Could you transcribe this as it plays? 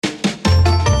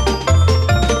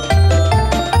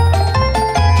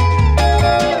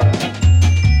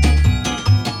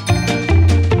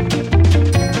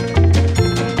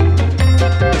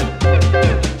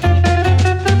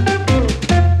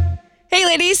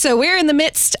so we're in the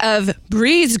midst of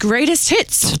Bree's Greatest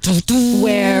Hits,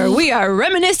 where we are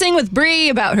reminiscing with Bree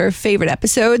about her favorite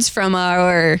episodes from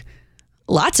our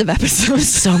lots of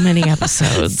episodes. So many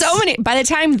episodes. So many. By the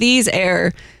time these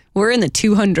air, we're in the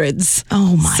 200s.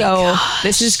 Oh my gosh.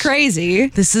 This is crazy.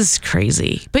 This is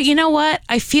crazy. But you know what?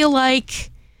 I feel like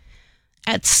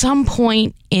at some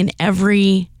point in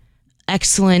every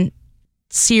excellent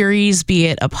series, be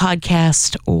it a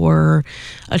podcast or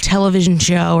a television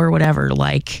show or whatever,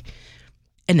 like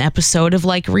an episode of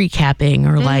like recapping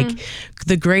or like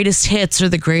the greatest hits or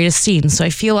the greatest scenes. So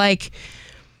I feel like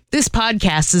this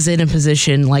podcast is in a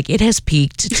position like it has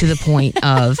peaked to the point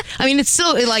of, I mean, it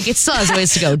still has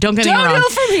ways to go. Don't get me wrong. Don't go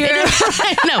from here.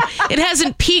 No, it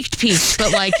hasn't peaked,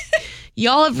 but like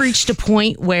y'all have reached a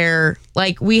point where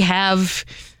like we have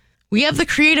the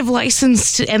creative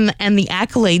license to, and the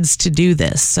accolades to do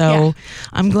this. So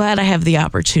I'm glad I have the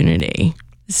opportunity.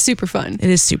 It's super fun. It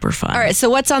is super fun. All right. So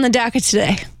what's on the docket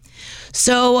today?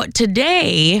 So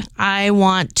today I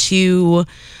want you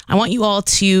all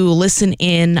to listen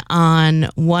in on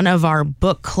one of our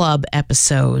book club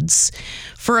episodes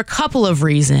for a couple of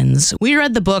reasons. We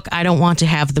read the book, I Don't Want to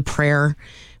Have the Prayer.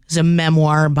 It's a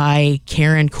memoir by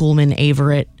Karen Kuhlman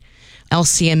Averett,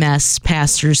 LCMS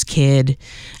pastor's kid.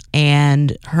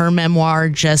 And her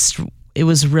memoir it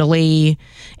was really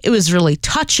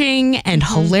touching and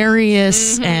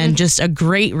hilarious and just a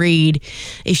great read.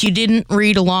 If you didn't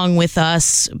read along with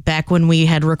us back when we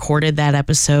had recorded that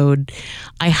episode,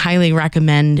 I highly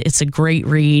recommend. It's a great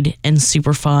read and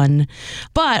super fun.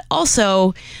 But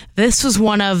also, this was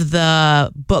one of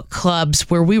the book clubs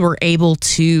where we were able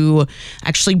to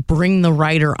actually bring the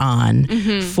writer on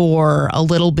for a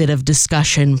little bit of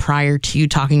discussion prior to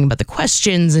talking about the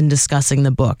questions and discussing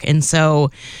the book. And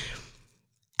so,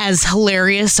 as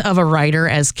hilarious of a writer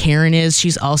as Karen is,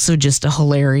 she's also just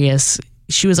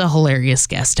she was a hilarious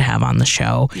guest to have on the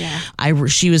show. Yeah.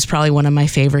 She was probably one of my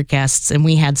favorite guests, and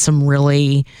we had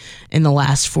in the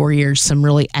last 4 years, some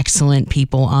really excellent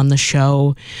people on the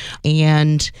show.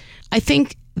 And I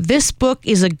think this book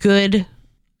is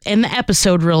and the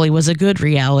episode really was a good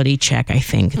reality check, I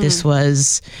think.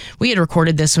 We had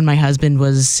recorded this when my husband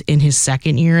was in his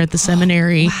second year at the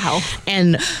seminary. Wow.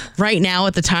 And right now,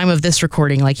 at the time of this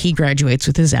recording, like he graduates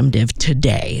with his MDiv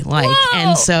today.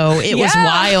 And so it was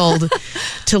wild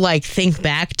to like think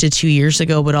back to 2 years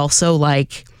ago, but also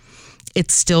like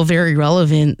it's still very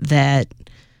relevant that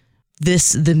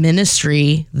the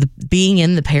ministry, being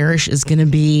in the parish is going to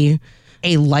be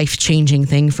a life-changing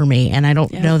thing for me, and I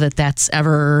don't know that that's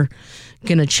ever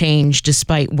gonna change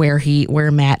despite where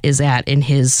Matt is at in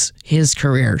his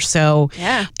career. So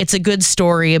it's a good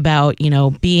story about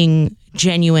being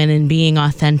genuine and being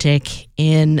authentic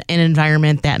in an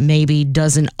environment that maybe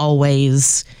doesn't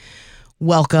always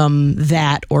welcome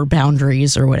that or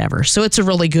boundaries or whatever. So it's a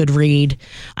really good read.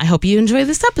 I hope you enjoy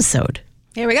this episode.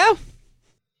 Here we go.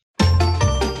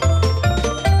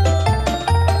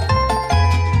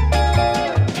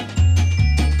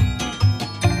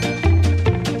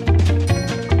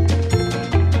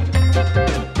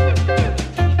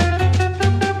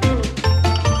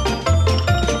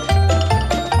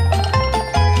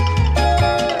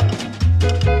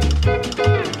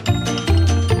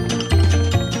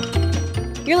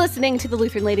 Listening to the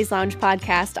Lutheran Ladies Lounge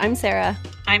podcast. I'm Sarah.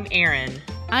 I'm Erin.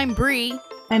 I'm Bree.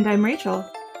 And I'm Rachel.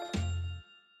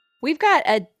 We've got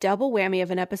a double whammy of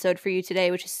an episode for you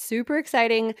today, which is super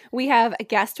exciting. We have a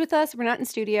guest with us. We're not in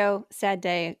studio. Sad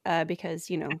day because,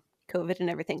 COVID and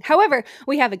everything. However,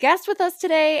 we have a guest with us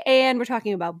today, and we're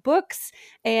talking about books.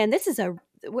 And this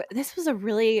was a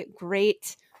really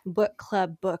great book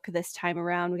club book this time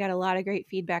around. We got a lot of great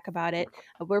feedback about it.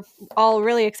 We're all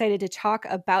really excited to talk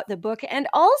about the book, and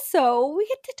also we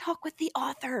get to talk with the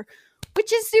author,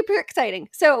 which is super exciting.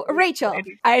 So Rachel,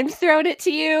 I'm throwing it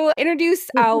to you. Introduce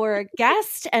our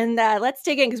guest, and let's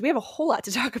dig in because we have a whole lot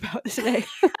to talk about today.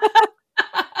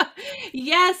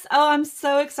 Yes. Oh, I'm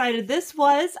so excited. This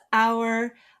was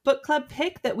our book club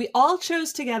pick that we all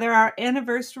chose together. Our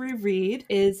anniversary read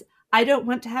is I Don't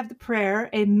Want to Have the Prayer,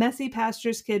 A Messy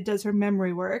Pastor's Kid Does Her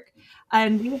Memory Work.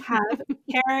 And we have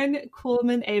Karen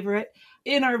Kuhlman Averett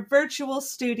in our virtual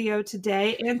studio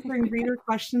today answering reader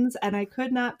questions, and I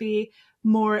could not be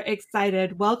more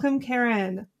excited. Welcome,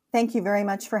 Karen. Thank you very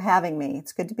much for having me.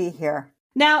 It's good to be here.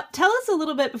 Now, tell us a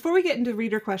little bit before we get into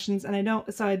reader questions, and I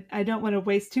don't want to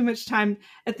waste too much time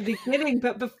at the beginning,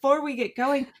 but before we get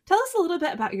going, tell us a little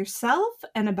bit about yourself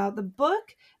and about the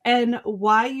book and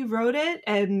why you wrote it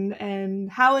and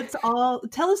how it's all.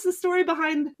 Tell us the story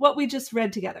behind what we just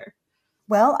read together.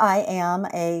 Well, I am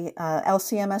a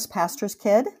LCMS pastor's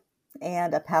kid.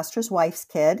 and a pastor's wife's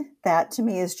kid. That to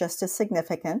me is just as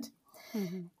significant.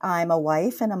 Mhm. I'm a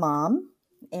wife and a mom,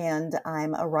 and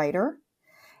I'm a writer.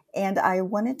 And I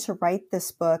wanted to write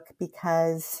this book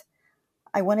because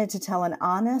I wanted to tell an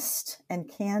honest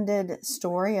and candid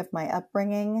story of my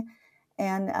upbringing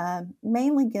and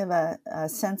mainly give a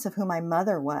sense of who my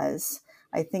mother was.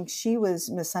 I think she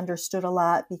was misunderstood a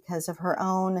lot because of her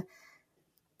own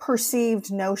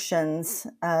perceived notions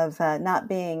of not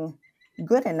being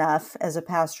good enough as a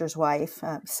pastor's wife,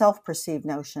 self-perceived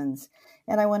notions.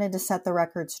 And I wanted to set the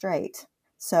record straight.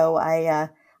 So I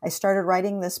started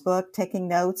writing this book, taking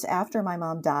notes after my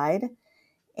mom died.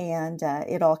 And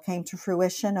it all came to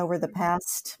fruition over the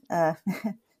past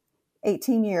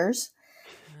 18 years.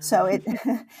 So it,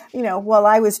 while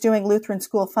I was doing Lutheran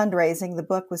school fundraising, the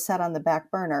book was set on the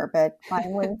back burner. But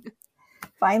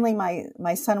finally,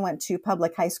 my son went to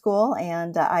public high school,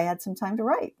 and I had some time to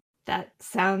write. That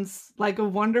sounds like a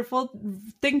wonderful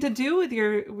thing to do with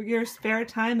your spare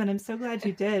time, and I'm so glad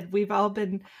you did. We've all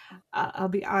been, I'll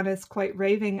be honest, quite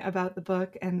raving about the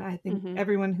book, and I think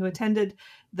everyone who attended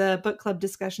the book club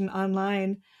discussion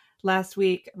online last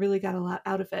week really got a lot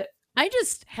out of it. I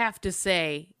just have to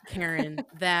say, Karen,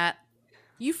 that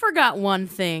you forgot one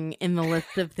thing in the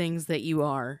list of things that you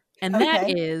are, and that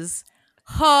is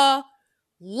hilarious.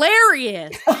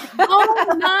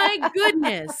 Oh my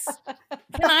goodness.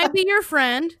 Can I be your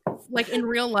friend, like in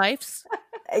real life?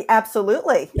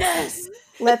 Absolutely. Yes.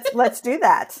 Let's do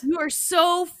that. You are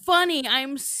so funny.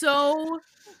 I'm so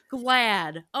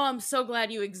glad. Oh, I'm so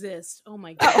glad you exist. Oh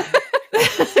my God.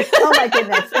 Oh my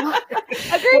goodness.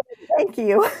 Agreed. Thank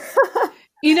you.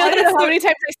 You know, I don't know how many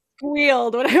times I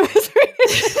squealed when I was reading.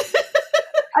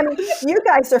 I mean, you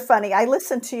guys are funny. I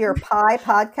listened to your Pie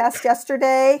podcast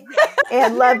yesterday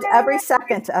and loved every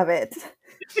second of it.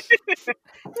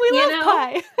 We love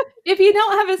pie. If you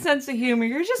don't have a sense of humor,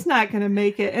 you're just not going to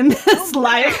make it in this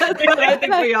life. That's what I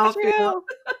think we all feel.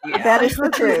 Yeah. That is the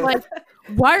truth. Like,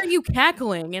 why are you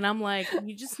cackling? And I'm like,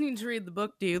 you just need to read the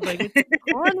book, dude. Like,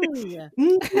 it's funny.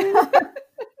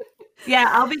 Yeah,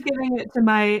 I'll be giving it to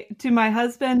my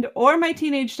husband or my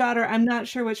teenage daughter. I'm not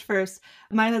sure which first.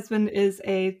 My husband is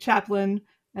a chaplain,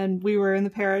 and we were in the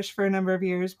parish for a number of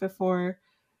years before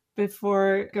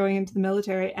going into the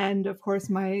military. And of course,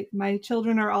 my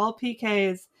children are all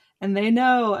PKs, and they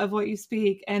know of what you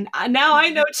speak. And now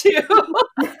I know too.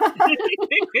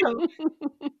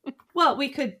 Well, we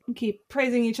could keep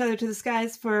praising each other to the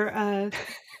skies for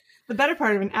the better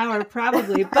part of an hour,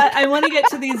 probably. But I want to get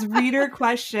to these reader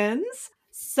questions.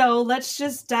 So let's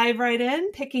just dive right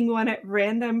in, picking one at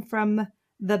random from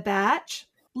the batch.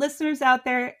 Listeners out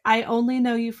there, I only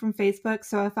know you from Facebook,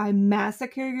 so if I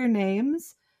massacre your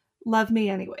names, love me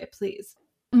anyway, please.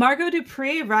 Margot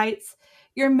Dupree writes,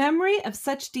 your memory of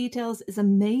such details is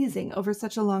amazing over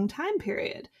such a long time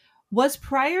period. Was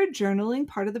prior journaling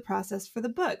part of the process for the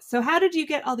book? So how did you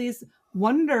get all these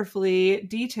wonderfully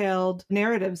detailed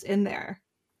narratives in there?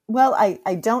 Well, I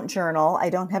don't journal. I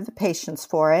don't have the patience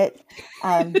for it.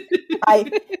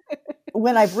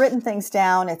 When I've written things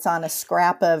down, it's on a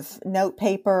scrap of note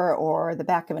paper or the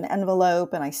back of an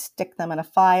envelope, and I stick them in a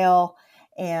file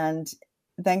and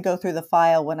then go through the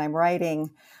file when I'm writing.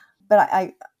 But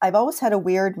I've always had a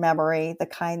weird memory, the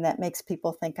kind that makes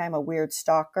people think I'm a weird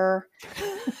stalker,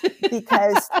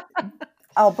 because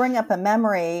I'll bring up a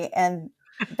memory and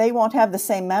they won't have the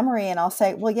same memory. And I'll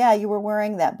say, well, yeah, you were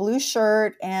wearing that blue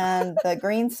shirt and the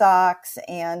green socks.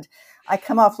 And I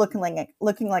come off looking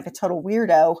like a total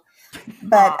weirdo.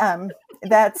 But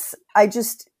I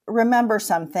just remember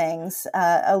some things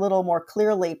a little more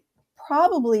clearly,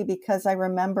 probably because I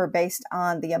remember based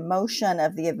on the emotion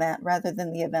of the event rather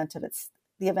than the event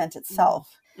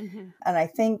itself. Mm-hmm. And I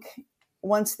think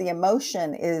once the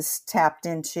emotion is tapped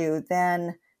into,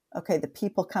 then, okay, the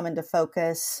people come into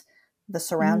focus, the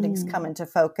surroundings come into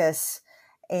focus,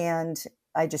 and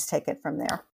I just take it from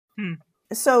there.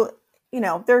 So,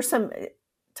 there's some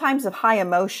times of high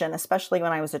emotion, especially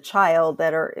when I was a child,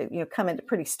 that are, come into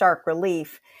pretty stark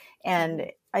relief.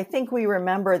 And I think we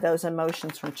remember those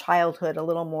emotions from childhood a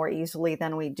little more easily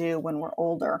than we do when we're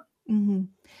older. Mm-hmm.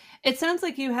 It sounds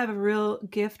like you have a real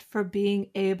gift for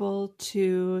being able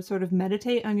to sort of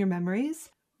meditate on your memories,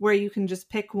 where you can just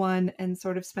pick one and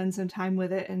sort of spend some time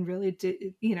with it and really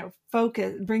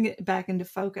focus, bring it back into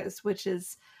focus, which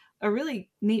is a really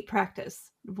neat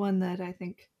practice, one that I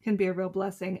think can be a real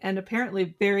blessing and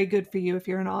apparently very good for you if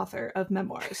you're an author of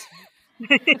memoirs.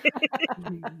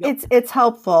 It's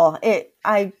helpful.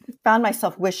 I found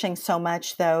myself wishing so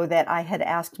much, though, that I had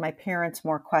asked my parents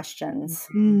more questions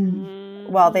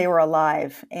while they were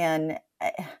alive. And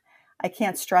I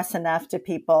can't stress enough to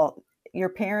people, your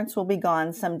parents will be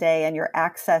gone someday and your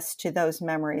access to those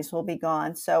memories will be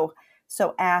gone. So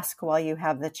ask while you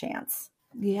have the chance.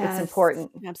 Yes. It's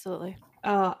important. Absolutely.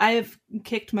 Oh, I have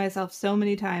kicked myself so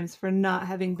many times for not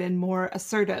having been more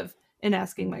assertive in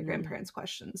asking my grandparents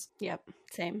questions. Yep.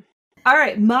 Same. All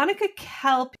right. Monica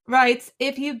Kelp writes,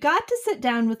 if you got to sit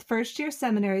down with first-year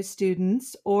seminary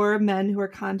students or men who are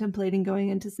contemplating going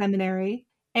into seminary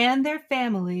and their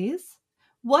families,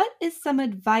 what is some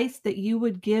advice that you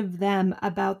would give them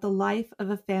about the life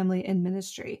of a family in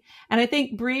ministry? And I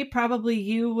think, Bree, probably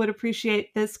you would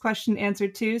appreciate this question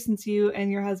answered too, since you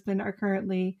and your husband are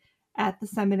currently at the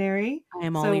seminary. I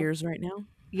am all ears right now.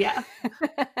 Yeah.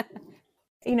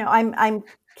 I'm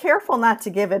careful not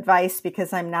to give advice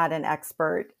because I'm not an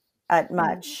expert at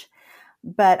much,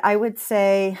 but I would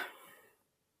say,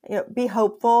 be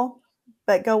hopeful,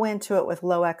 but go into it with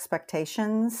low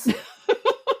expectations.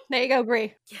 There you go,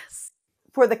 Bree. Yes.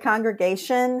 For the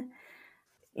congregation,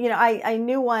 I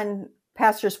knew one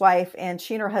pastor's wife, and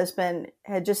she and her husband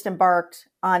had just embarked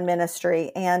on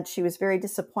ministry, and she was very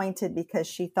disappointed because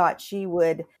she thought she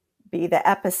would be the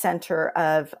epicenter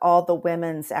of all the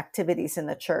women's activities in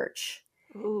the church.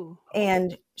 Ooh.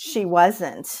 And she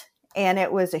wasn't, and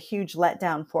it was a huge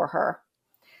letdown for her.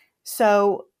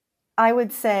 So I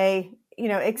would say,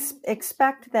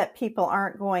 expect that people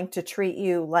aren't going to treat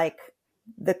you like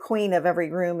the queen of every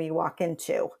room you walk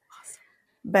into.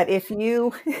 But if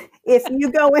you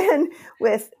go in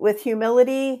with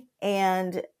humility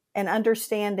and an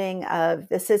understanding of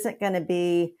this isn't going to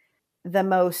be the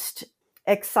most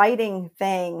exciting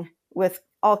thing with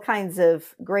all kinds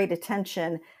of great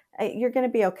attention, you're going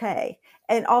to be okay.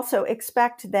 And also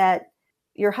expect that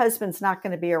your husband's not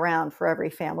going to be around for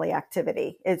every family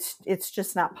activity. It's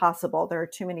just not possible. There are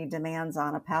too many demands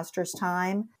on a pastor's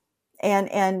time.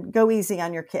 And go easy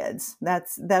on your kids.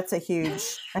 That's a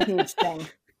huge thing.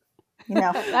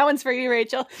 That one's for you,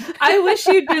 Rachel. I wish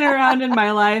you'd been around in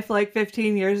my life like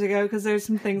 15 years ago, because there's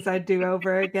some things I'd do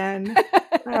over again.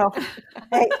 Well,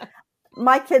 hey,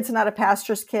 my kid's not a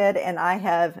pastor's kid, and I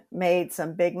have made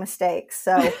some big mistakes.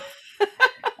 So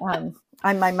I'm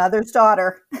my mother's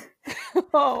daughter.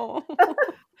 Oh.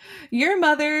 Your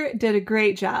mother did a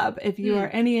great job, if you are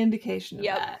any indication of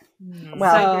that.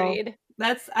 Well, agreed.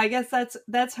 I guess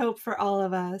that's hope for all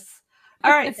of us.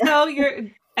 All right. So your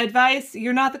advice,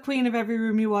 you're not the queen of every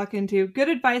room you walk into. Good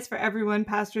advice for everyone,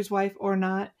 pastor's wife or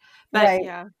not. But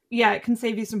right. yeah, it can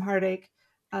save you some heartache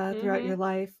throughout your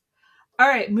life. All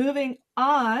right. Moving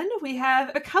on, we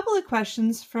have a couple of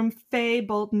questions from Faye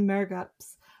Bolton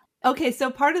Mergups. Okay. So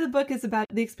part of the book is about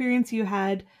the experience you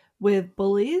had with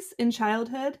bullies in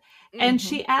childhood. And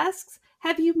she asks,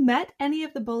 have you met any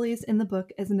of the bullies in the book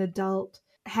as an adult?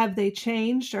 Have they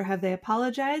changed or have they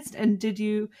apologized? And did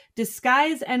you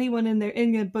disguise anyone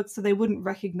in your book so they wouldn't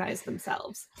recognize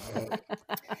themselves?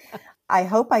 I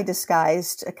hope I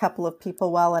disguised a couple of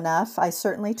people well enough. I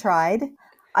certainly tried.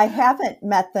 I haven't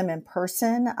met them in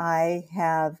person. I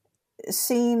have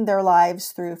seen their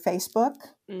lives through Facebook.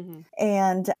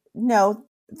 And no,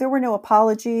 there were no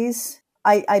apologies.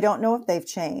 I don't know if they've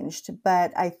changed,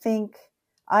 but I think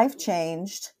I've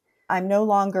changed. I'm no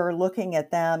longer looking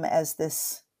at them as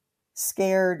this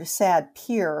scared, sad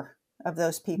peer of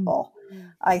those people.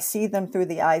 I see them through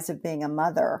the eyes of being a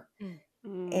mother.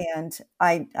 And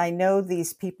I know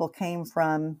these people came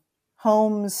from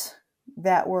homes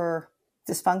that were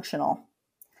dysfunctional.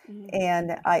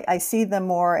 And I see them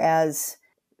more as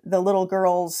the little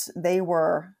girls they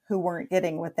were who weren't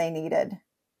getting what they needed.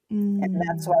 And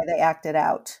that's why they acted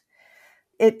out.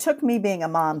 It took me being a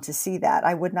mom to see that.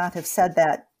 I would not have said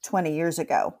that 20 years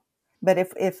ago. But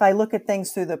if I look at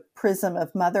things through the prism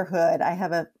of motherhood, I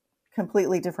have a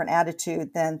completely different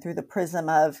attitude than through the prism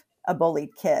of a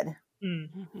bullied kid.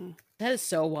 That is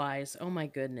so wise. Oh my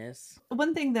goodness.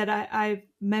 One thing that I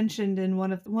mentioned in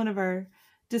one of our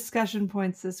discussion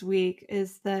points this week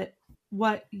is that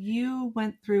what you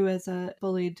went through as a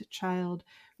bullied child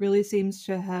really seems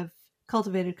to have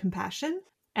cultivated compassion.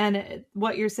 And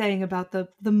what you're saying about the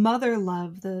mother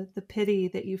love, the pity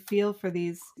that you feel for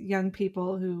these young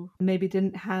people who maybe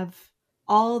didn't have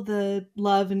all the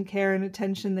love and care and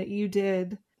attention that you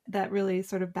did, that really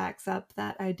sort of backs up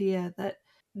that idea that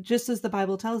just as the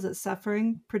Bible tells us,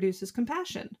 suffering produces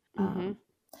compassion.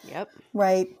 Yep.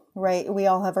 Right. We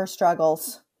all have our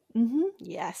struggles.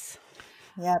 Yes.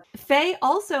 Yep. Faye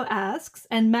also asks,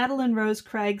 and Madeline Rose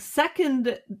Craig seconds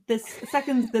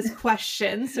this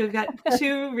question. So we've got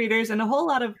two readers and a whole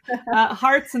lot of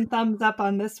hearts and thumbs up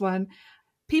on this one.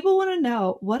 People want to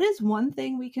know, what is one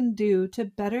thing we can do to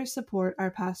better support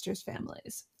our pastors'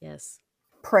 families? Yes.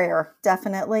 Prayer,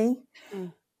 definitely.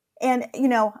 And,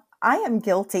 I am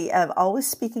guilty of always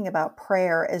speaking about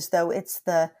prayer as though it's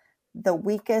the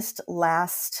weakest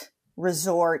last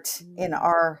resort in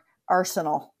our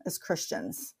arsenal as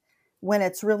Christians, when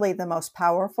it's really the most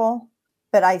powerful.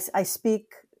 But I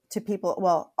speak to people,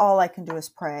 well, all I can do is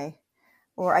pray,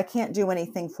 or I can't do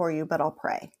anything for you, but I'll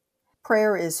pray.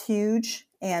 Prayer is huge,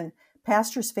 and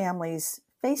pastors' families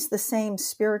face the same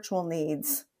spiritual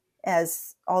needs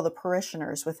as all the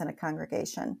parishioners within a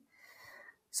congregation.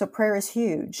 So prayer is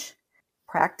huge.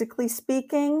 Practically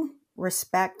speaking,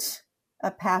 respect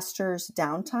a pastor's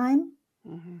downtime,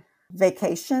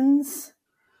 vacations,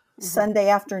 Sunday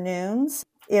afternoons.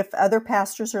 If other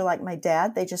pastors are like my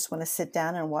dad, they just want to sit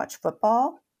down and watch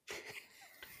football.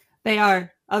 They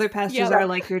are. Other pastors are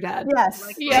like your dad. Yes.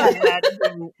 Like my dad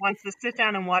who wants to sit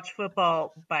down and watch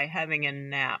football by having a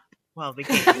nap while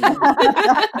vacation.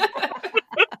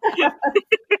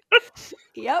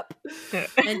 Yep.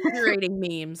 And curating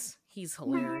memes. He's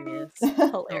hilarious.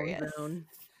 Hilarious.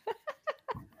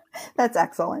 That's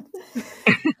excellent.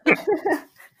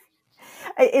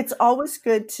 It's always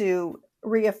good to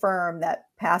reaffirm that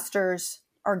pastors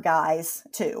are guys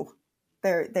too.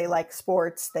 They like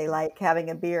sports. They like having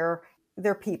a beer.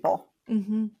 They're people.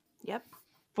 Mm-hmm. Yep.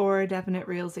 4 definite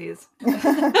realsies.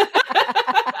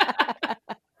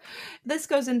 This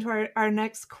goes into our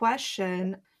next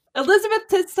question. Elizabeth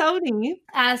Tissoni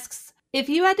asks, if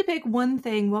you had to pick one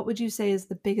thing, what would you say is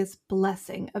the biggest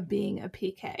blessing of being a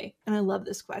PK? And I love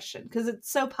this question because it's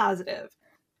so positive.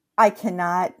 I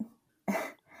cannot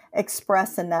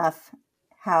express enough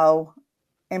how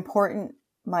important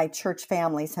my church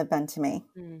families have been to me.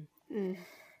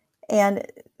 And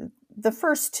the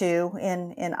first 2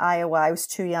 in Iowa, I was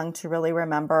too young to really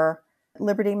remember.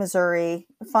 Liberty, Missouri,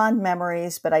 fond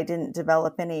memories, but I didn't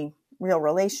develop any real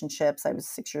relationships. I was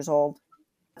 6 years old.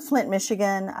 Flint,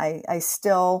 Michigan,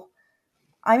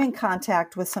 I'm in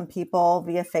contact with some people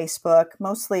via Facebook,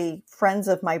 mostly friends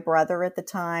of my brother at the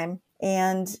time.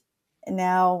 And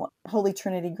now Holy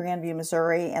Trinity, Grandview,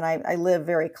 Missouri, and I live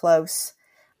very close.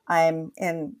 I'm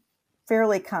in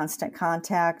fairly constant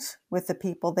contact with the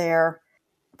people there,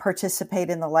 participate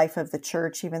in the life of the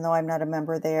church, even though I'm not a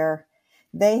member there.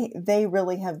 They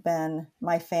really have been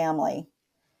my family.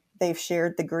 They've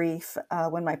shared the grief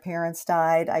when my parents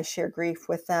died. I share grief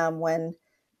with them when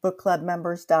book club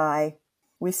members die.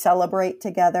 We celebrate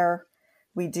together.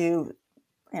 We do,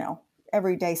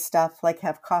 everyday stuff like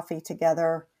have coffee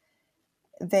together.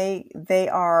 They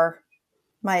are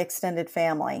my extended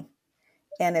family,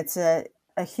 and it's a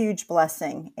huge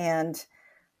blessing. And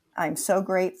I'm so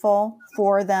grateful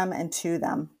for them and to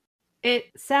them.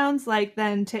 It sounds like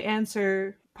then, to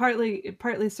answer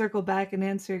partly circle back and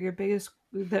answer your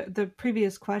the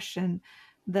previous question,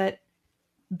 that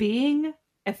being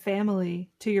a family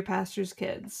to your pastor's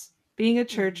kids, being a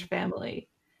church family,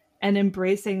 and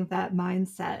embracing that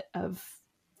mindset of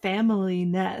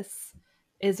familyness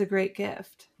is a great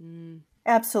gift.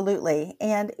 Absolutely.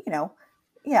 And,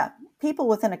 people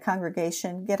within a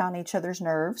congregation get on each other's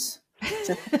nerves.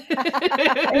 What?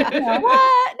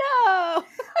 No.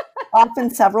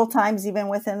 Often several times, even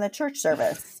within the church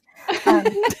service.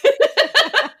 But,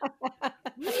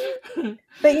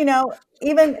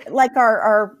 even like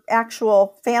our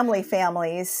actual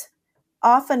families,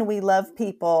 often we love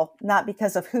people not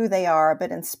because of who they are,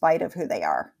 but in spite of who they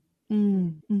are.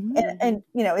 Mm-hmm. And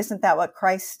isn't that what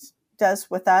Christ does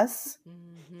with us?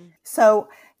 So,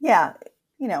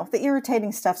 the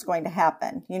irritating stuff's going to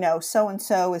happen.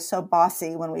 So-and-so is so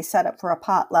bossy when we set up for a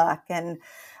potluck, and,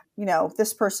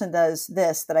 this person does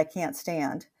this that I can't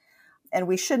stand. And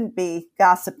we shouldn't be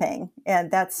gossiping.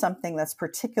 And that's something that's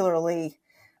particularly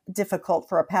difficult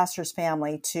for a pastor's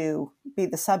family to be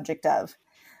the subject of.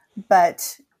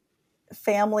 But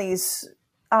families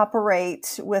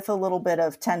operate with a little bit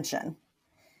of tension.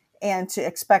 And to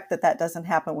expect that doesn't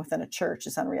happen within a church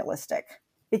is unrealistic,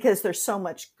 because there's so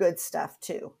much good stuff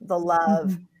too. The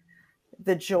love,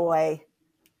 the joy,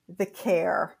 the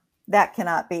care, that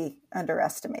cannot be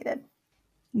underestimated.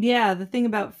 Yeah, the thing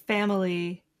about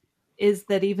family is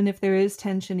that even if there is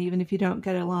tension, even if you don't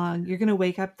get along, you're going to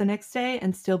wake up the next day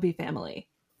and still be family.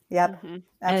 Yep,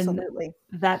 absolutely.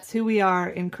 And that's who we are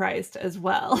in Christ as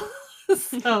well.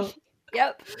 So,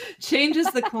 Yep. Changes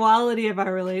the quality of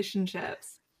our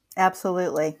relationships.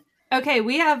 Absolutely. Okay,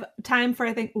 we have time for,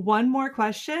 I think, one more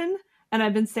question. And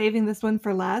I've been saving this one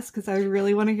for last because I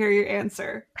really want to hear your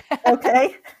answer.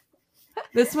 Okay.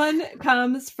 This one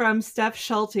comes from Steph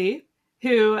Schulte,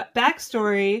 who,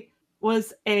 backstory,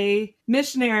 was a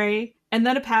missionary and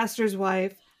then a pastor's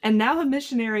wife and now a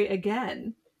missionary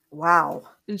again. Wow.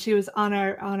 And she was on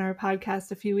our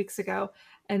podcast a few weeks ago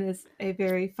and is a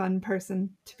very fun person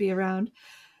to be around.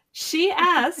 She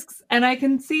asks, and I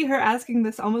can see her asking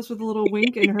this almost with a little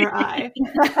wink in her eye.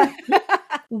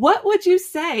 What would you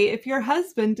say if your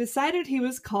husband decided he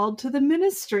was called to the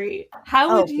ministry?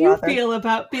 How would you brother. feel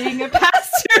about being a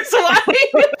pastor's wife?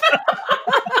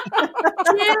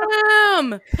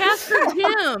 Jim! Pastor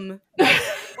Jim!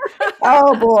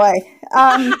 Oh boy.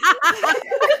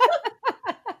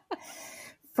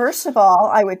 First of all,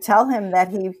 I would tell him that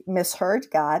he misheard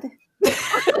God.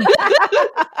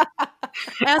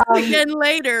 Ask again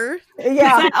later.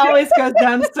 Yeah. That always goes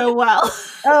down so well.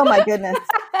 Oh my goodness.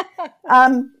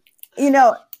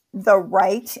 The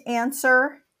right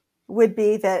answer would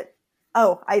be that,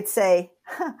 I'd say,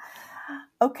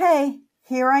 okay,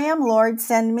 here I am, Lord,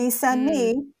 send me.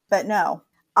 But no,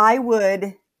 I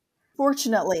would,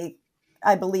 fortunately,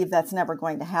 I believe that's never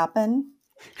going to happen.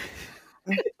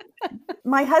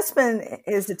 My husband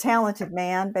is a talented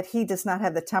man, but he does not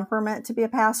have the temperament to be a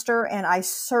pastor, and I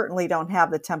certainly don't have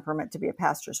the temperament to be a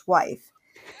pastor's wife.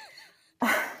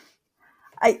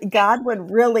 God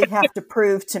would really have to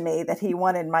prove to me that he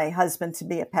wanted my husband to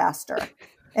be a pastor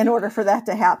in order for that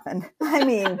to happen. I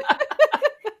mean,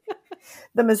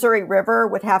 the Missouri River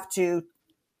would have to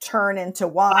turn into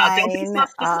wine. Don't be so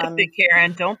specific,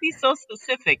 Karen. Don't be so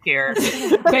specific here.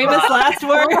 Famous last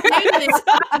word.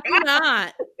 Do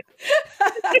not.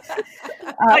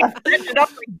 Like set it up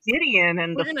like Gideon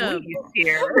and the We're gonna- fleas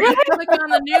here. We're gonna click on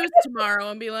the news tomorrow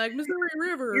and be like, Missouri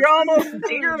River. You're almost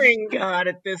daring God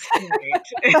at this point.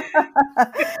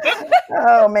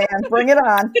 Oh man, bring it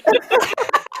on.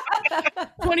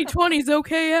 2020 is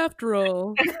okay after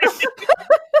all.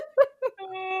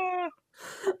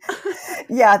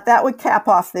 Yeah, that would cap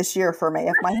off this year for me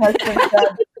if my husband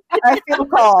said, I feel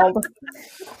called.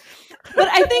 But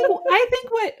I think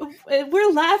what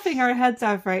we're laughing our heads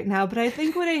off right now, but I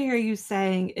think what I hear you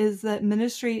saying is that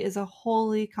ministry is a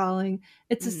holy calling.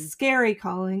 It's a scary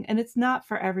calling, and it's not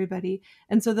for everybody.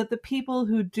 And so that the people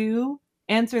who do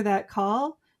answer that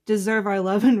call deserve our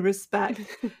love and respect,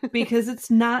 because it's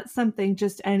not something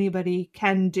just anybody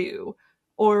can do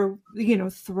or,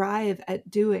 thrive at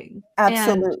doing.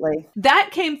 Absolutely. And that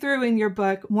came through in your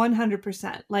book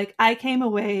 100%. Like, I came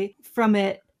away from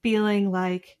it feeling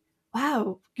like,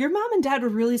 wow, your mom and dad were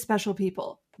really special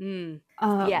people.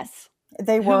 Yes.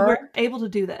 They Who were. were able to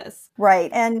do this.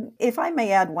 Right. And if I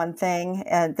may add one thing,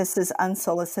 and this is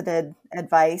unsolicited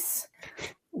advice,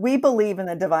 we believe in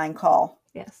the divine call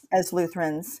Yes. as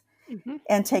Lutherans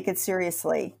and take it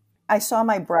seriously. I saw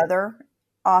my brother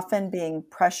often being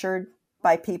pressured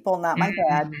by people, not my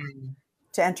dad,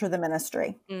 to enter the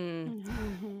ministry.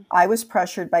 I was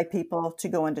pressured by people to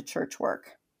go into church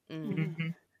work.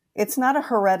 It's not a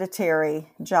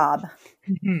hereditary job.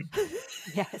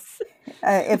 Yes.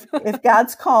 If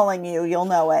God's calling you, you'll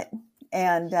know it.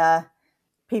 And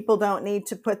people don't need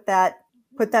to put that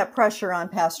pressure on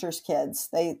pastors' kids.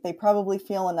 They probably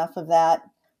feel enough of that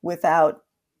without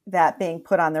that being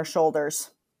put on their shoulders.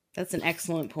 That's an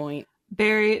excellent point.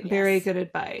 Very, very good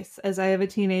advice. As I have a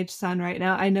teenage son right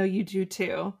now, I know you do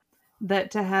too,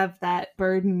 that to have that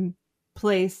burden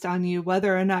placed on you,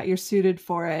 whether or not you're suited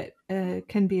for it,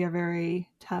 can be a very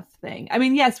tough thing. I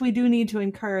mean, yes, we do need to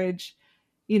encourage,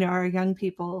 our young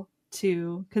people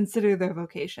to consider their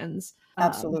vocations.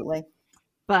 Absolutely.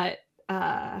 But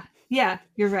yeah,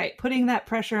 you're right. Putting that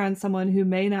pressure on someone who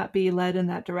may not be led in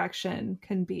that direction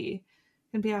can be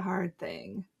a hard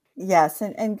thing. Yes,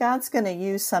 and God's going to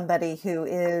use somebody who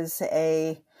is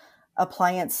a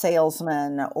appliance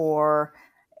salesman or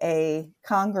a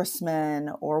congressman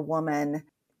or woman.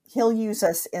 He'll use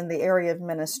us in the area of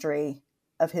ministry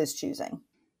of his choosing.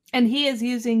 And he is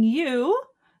using you,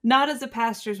 not as a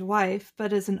pastor's wife,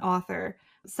 but as an author,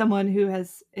 someone who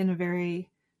has, in a very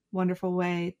wonderful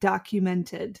way,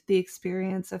 documented the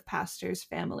experience of pastors'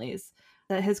 families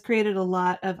that has created a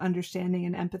lot of understanding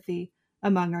and empathy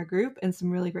among our group and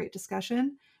some really great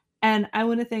discussion. And I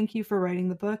want to thank you for writing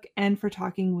the book and for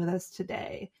talking with us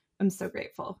today. I'm so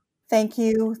grateful. Thank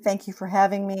you. Thank you for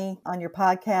having me on your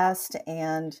podcast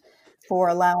and for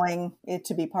allowing it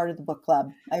to be part of the book club.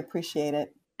 I appreciate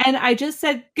it. And I just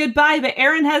said goodbye, but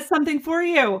Erin has something for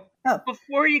you.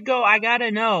 Before you go, I gotta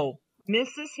know.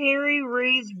 Mrs. Harry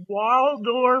Ray's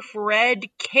Waldorf Red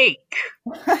Cake.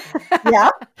 Yeah?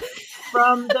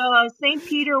 From the St.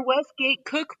 Peter Westgate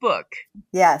cookbook.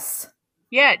 Yes.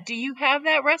 Yeah, do you have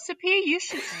that recipe?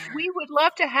 We would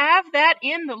love to have that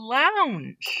in the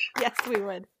lounge. Yes, we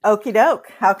would. Okie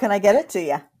doke. How can I get it to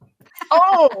you?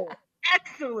 Oh,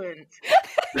 excellent.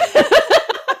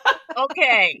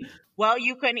 Okay. Well,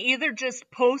 you can either just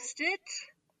post it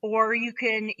or you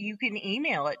can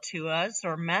email it to us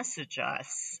or message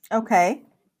us. Okay.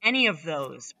 Any of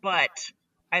those, but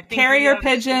I think Carrier we ought to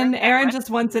pigeon. share that Aaron recipe. just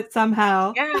wants it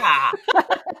somehow. Yeah.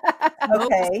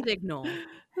 Okay. Signal.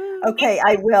 Okay,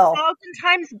 I will. 1,000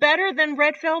 times better than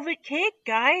red velvet cake,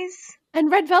 guys.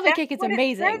 And red velvet That's cake is what it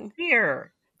says amazing.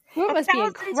 here. Ooh, it must be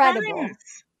 1,000 incredible.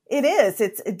 times. It is.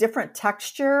 It's a different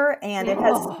texture, and it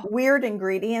has Oh. weird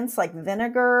ingredients like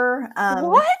vinegar.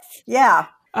 What? Yeah.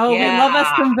 Oh, we love us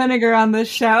some vinegar on this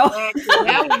show.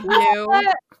 Yeah, we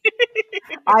do.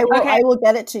 I will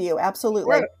get it to you. Absolutely.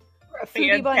 We're a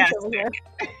foodie bunch over here.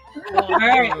 All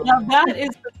right. Well, that is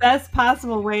the best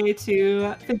possible way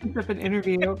to finish up an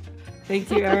interview.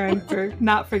 Thank you, Aaron, for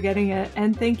not forgetting it.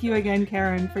 And thank you again,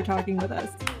 Karen, for talking with us.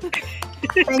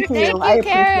 Thank you. Thank you, I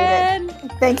appreciate Karen.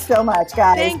 it. Thanks so much,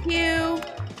 guys. Thank you.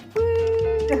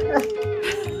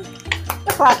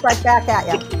 Clap right back at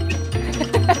you.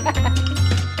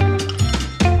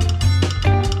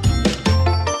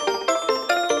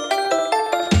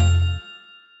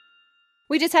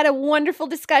 We just had a wonderful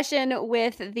discussion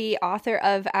with the author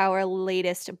of our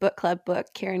latest book club book,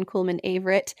 Karen Kuhlman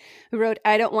Averett, who wrote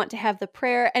I Don't Want to Have the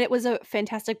Prayer. And it was a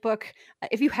fantastic book.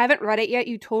 If you haven't read it yet,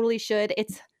 you totally should.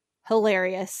 It's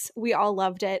hilarious. We all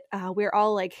loved it. We're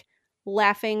all like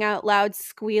laughing out loud,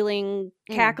 squealing,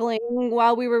 cackling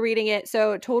while we were reading it.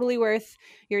 So totally worth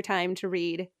your time to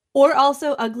read. Or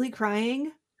also ugly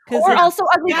crying. Or also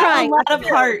ugly crying. A lot of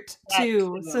heart, That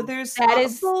too. too. So there's That a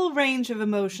is- full range of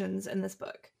emotions in this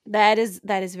book. That is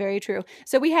very true.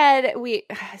 So we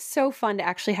so fun to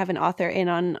actually have an author in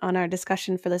on our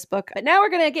discussion for this book. But now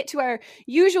we're going to get to our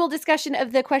usual discussion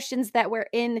of the questions that were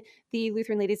in the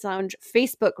Lutheran Ladies Lounge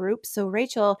Facebook group. So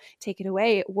Rachel, take it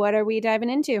away. What are we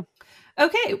diving into?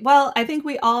 Okay, well, I think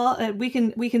we all we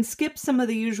can skip some of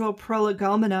the usual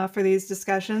prolegomena for these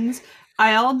discussions.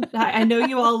 I know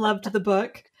you all loved the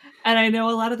book, and I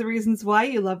know a lot of the reasons why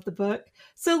you loved the book.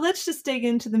 So let's just dig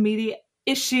into the meaty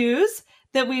issues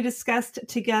that we discussed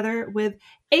together with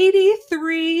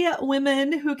 83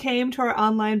 women who came to our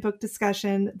online book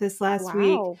discussion this last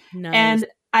week. Nice. And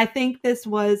I think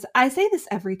I say this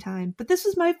every time, but this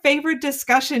was my favorite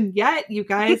discussion yet, you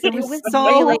guys. It was so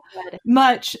really good.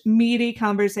 much meaty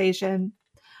conversation.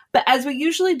 But as we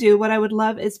usually do, what I would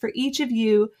love is for each of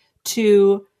you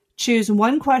to choose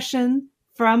one question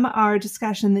from our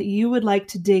discussion that you would like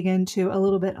to dig into a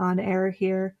little bit on air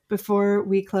here before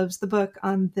we close the book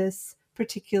on this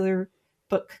particular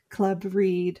book club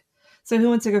read. So who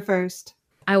wants to go first?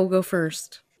 I will go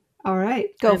first. All right.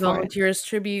 Go I for it. volunteer as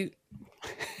tribute.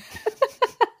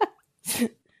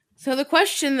 So the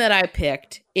question that I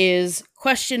picked is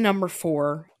question number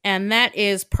 4, and that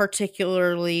is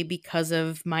particularly because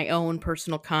of my own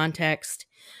personal context.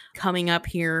 Coming up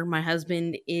here, my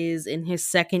husband is in his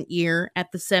 2nd year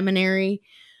at the seminary.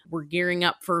 We're gearing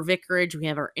up for vicarage. We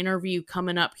have our interview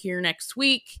coming up here next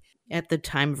week. At the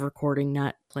time of recording,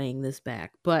 not playing this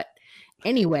back. But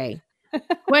anyway,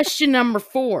 question number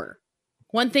 4.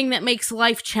 One thing that makes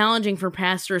life challenging for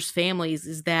pastors' families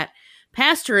is that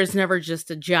pastor is never just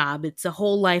a job. It's a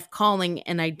whole life calling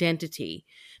and identity.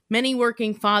 Many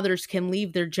working fathers can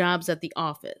leave their jobs at the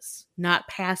office, not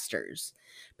pastors.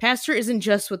 Pastor isn't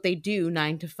just what they do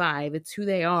 9 to 5. It's who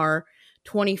they are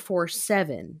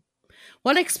 24/7.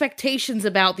 What expectations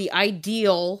about the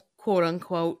ideal, quote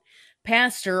unquote,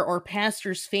 pastor or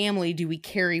pastor's family do we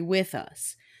carry with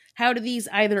us? How do these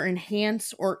either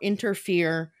enhance or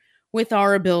interfere with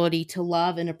our ability to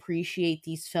love and appreciate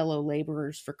these fellow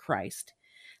laborers for Christ?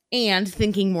 And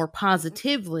thinking more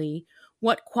positively,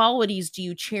 what qualities do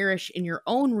you cherish in your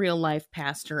own real life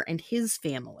pastor and his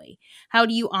family? How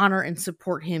do you honor and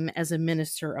support him as a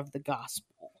minister of the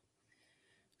gospel?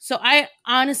 So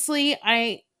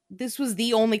this was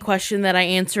the only question that I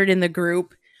answered in the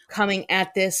group, coming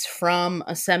at this from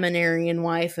a seminarian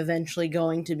wife, eventually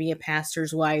going to be a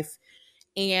pastor's wife.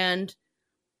 And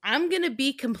I'm going to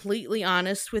be completely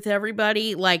honest with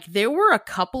everybody. Like, there were a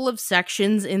couple of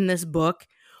sections in this book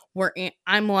where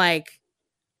I'm like,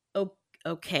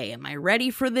 okay, am I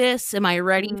ready for this? Am I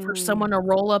ready for someone to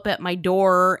roll up at my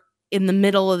door in the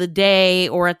middle of the day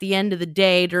or at the end of the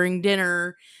day during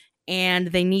dinner and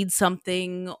they need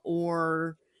something?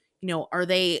 Or,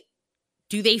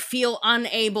 do they feel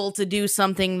unable to do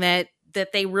something that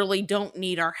they really don't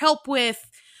need our help with?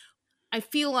 I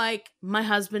feel like my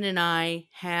husband and I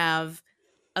have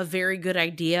a very good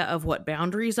idea of what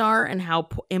boundaries are and how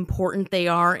important they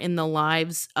are in the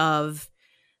lives of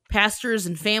pastors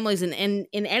and families and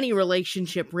in any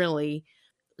relationship, really.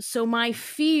 So my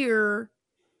fear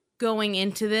going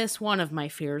into this, one of my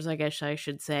fears, I guess I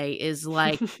should say, is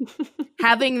like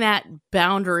having that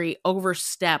boundary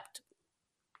overstepped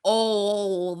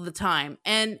all the time.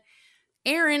 And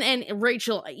Aaron and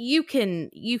Rachel, you can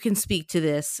speak to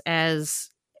this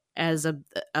as as a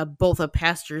both a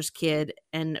pastor's kid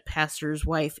and pastor's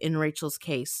wife in Rachel's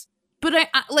case. But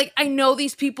I know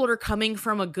these people are coming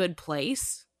from a good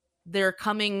place. They're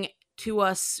coming to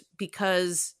us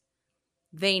because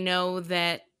they know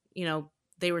that, you know,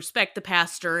 they respect the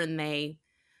pastor and they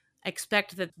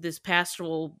expect that this pastor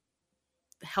will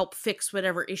help fix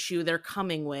whatever issue they're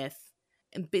coming with.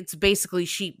 And it's basically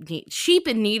sheep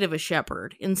in need of a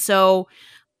shepherd. And so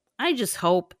I just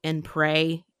hope and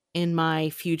pray in my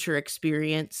future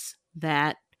experience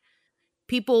that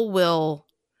people will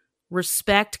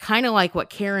respect, kind of like what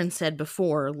Karen said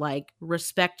before, like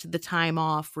respect the time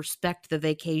off, respect the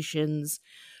vacations,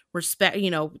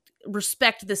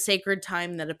 respect the sacred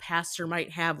time that a pastor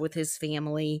might have with his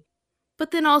family.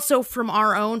 But then also from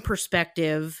our own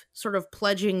perspective, sort of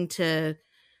pledging to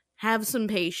have some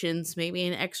patience, maybe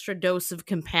an extra dose of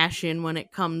compassion when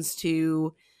it comes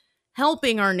to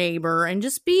helping our neighbor and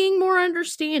just being more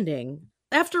understanding.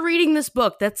 After reading this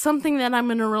book, that's something that I'm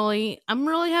really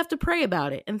have to pray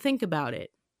about it and think about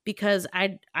it, because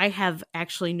I have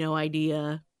actually no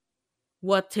idea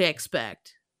what to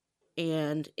expect.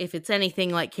 And if it's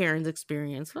anything like Karen's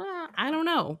experience, well, I don't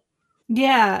know.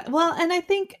 Yeah, well, and I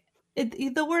think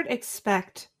the word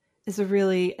expect is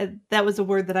that was a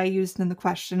word that I used in the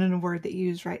question and a word that you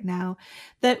use right now,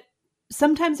 that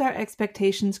sometimes our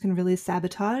expectations can really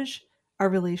sabotage our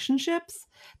relationships.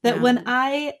 That Yeah.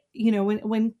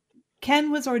 when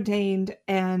Ken was ordained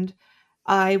and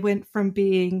I went from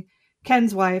being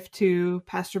Ken's wife to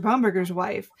Pastor Baumberger's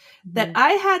wife, that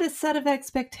I had a set of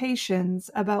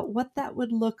expectations about what that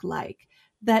would look like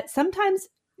that sometimes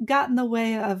got in the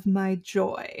way of my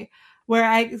joy, where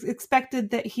I expected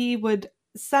that he would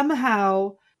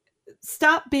somehow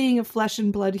stop being a flesh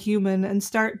and blood human and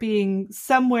start being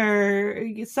some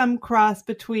cross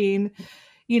between,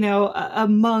 a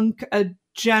monk, a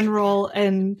general,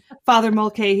 and Father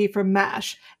Mulcahy from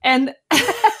MASH. And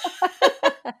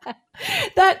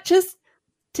that just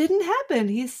didn't happen.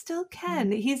 He's still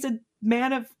Ken. He's a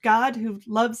man of God who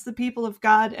loves the people of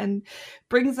God and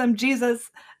brings them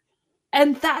Jesus.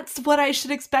 And that's what I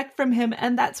should expect from him.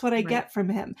 And that's what I get from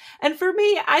him. And for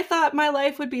me, I thought my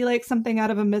life would be like something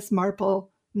out of a Miss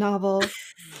Marple novel.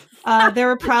 There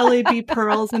would probably be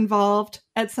pearls involved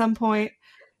at some point.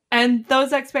 And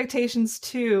those expectations,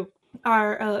 too,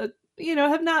 are,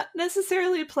 have not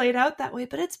necessarily played out that way,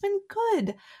 but it's been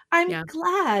good. I'm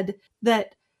glad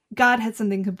that God had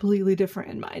something completely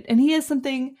different in mind. And he has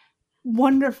something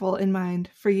wonderful in mind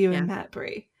for you and Matt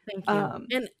Bree. Thank you.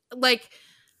 And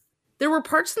there were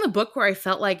parts in the book where I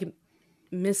felt like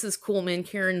Mrs. Kuhlman,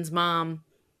 Karen's mom,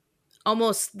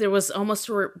 there was almost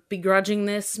a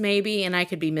begrudgingness maybe, and I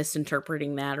could be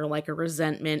misinterpreting that, or like a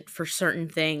resentment for certain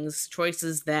things,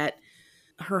 choices that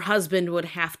her husband would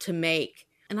have to make.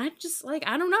 And I just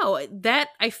I don't know, that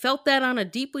I felt that on a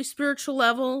deeply spiritual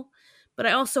level, but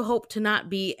I also hope to not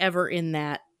be ever in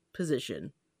that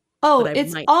position. Oh,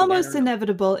 it's almost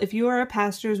inevitable. If you are a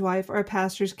pastor's wife or a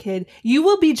pastor's kid, you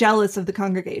will be jealous of the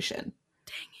congregation.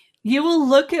 Dang it. You will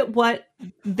look at what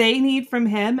they need from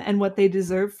him and what they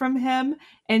deserve from him,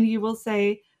 and you will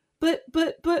say, but,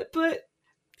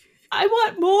 I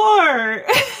want more.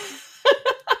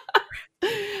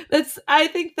 I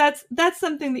think that's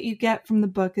something that you get from the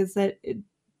book, is that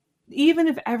even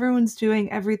if everyone's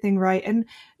doing everything right,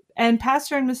 and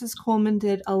Pastor and Mrs. Kuhlman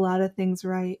did a lot of things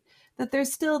right, that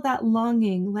there's still that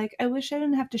longing, like, I wish I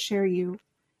didn't have to share you.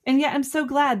 And yet I'm so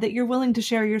glad that you're willing to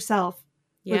share yourself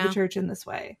with the church in this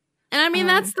way. And I mean,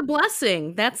 that's the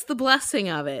blessing. That's the blessing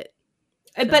of it.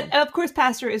 So. But of course,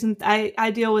 pastor isn't,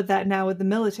 I deal with that now with the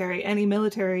military. Any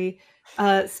military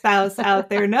spouse out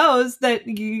there knows that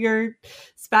your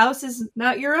spouse is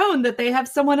not your own, that they have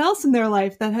someone else in their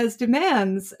life that has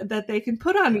demands that they can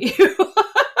put on you.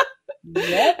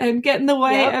 And get in the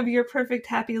way of your perfect,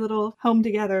 happy little home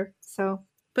together. So,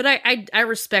 but I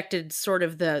respected sort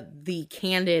of the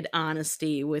candid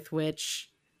honesty with which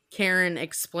Karen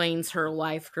explains her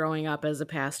life growing up as a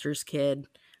pastor's kid.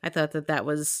 I thought that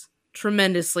was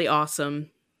tremendously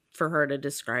awesome for her to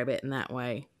describe it in that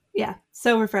way. Yeah,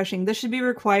 so refreshing. This should be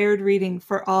required reading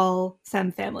for all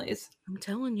SEM families. I'm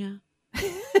telling you.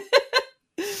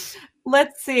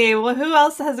 Let's see. Well, who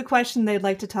else has a question they'd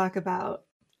like to talk about?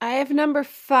 I have number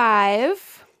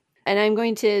 5, and I'm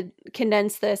going to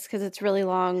condense this because it's really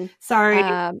long. Sorry.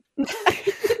 It's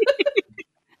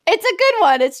a good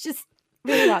one. It's just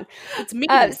really long. It's me.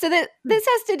 So this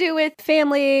has to do with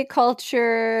family,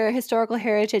 culture, historical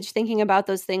heritage, thinking about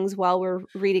those things while we're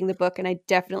reading the book. And I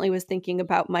definitely was thinking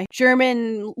about my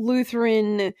German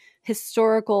Lutheran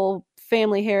historical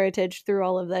family heritage through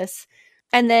all of this.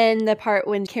 And then the part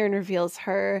when Karen reveals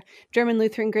her German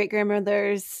Lutheran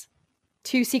great-grandmother's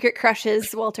 2 secret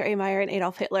crushes, Walter A. Meyer and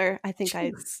Adolf Hitler. I think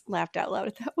I laughed out loud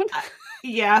at that one.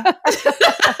 Yeah.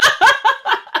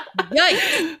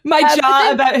 Yikes. My But jaw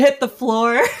then- about hit the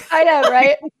floor. I know,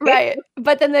 right? Right.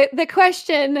 But then the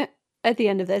question at the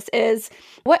end of this is,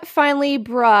 what finally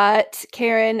brought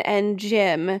Karen and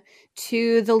Jim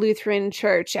to the Lutheran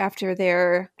church after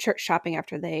their church shopping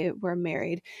after they were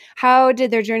married? How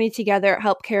did their journey together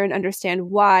help Karen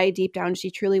understand why deep down she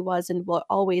truly was and will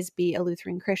always be a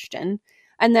Lutheran Christian?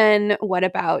 And then what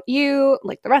about you,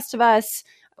 like the rest of us?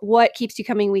 What keeps you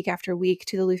coming week after week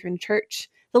to the Lutheran church?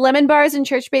 The lemon bars and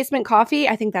church basement coffee,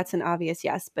 I think that's an obvious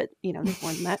yes, but there's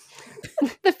more than that.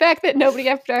 The fact that nobody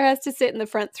after has to sit in the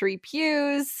front 3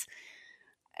 pews,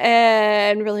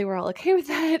 and really we're all okay with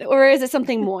that, or is it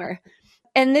something more?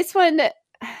 And this one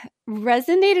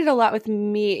resonated a lot with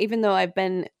me, even though I've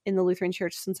been in the Lutheran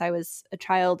church since I was a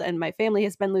child, and my family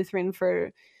has been Lutheran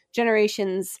for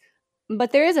generations.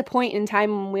 But there is a point in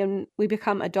time when we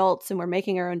become adults and we're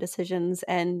making our own decisions,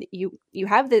 and you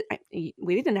have we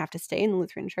didn't have to stay in the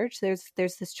Lutheran church. There's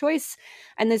this choice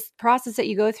and this process that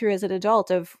you go through as an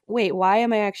adult of, wait, why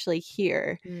am I actually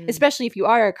here? Especially if you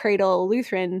are a cradle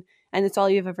Lutheran and it's all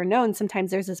you've ever known.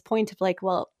 Sometimes there's this point of like,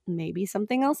 well, maybe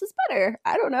something else is better.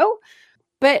 I don't know.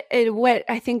 But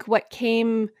what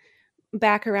came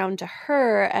back around to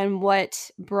her and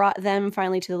what brought them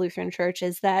finally to the Lutheran church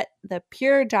is that the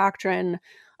pure doctrine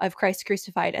of Christ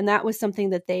crucified. And that was something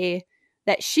that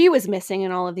she was missing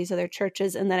in all of these other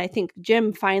churches. And that I think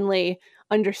Jim finally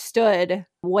understood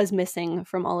was missing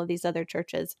from all of these other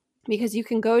churches. Because you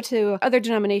can go to other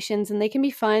denominations and they can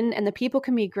be fun and the people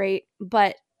can be great,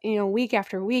 but week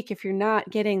after week, if you're not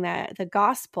getting the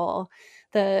gospel,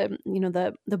 the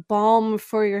balm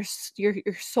for your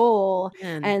soul,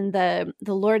 and the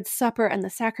Lord's Supper and the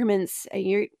sacraments,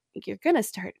 you're gonna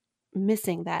start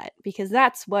missing that, because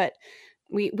that's what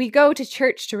we go to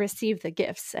church to receive the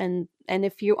gifts, and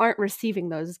if you aren't receiving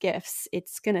those gifts,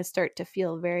 it's gonna start to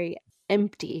feel very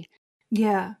empty.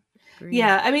 Yeah. Agreed.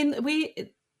 Yeah. I mean,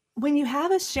 when you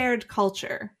have a shared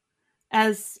culture,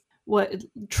 as what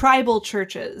tribal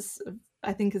churches,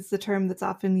 I think is the term that's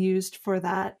often used for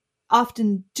that,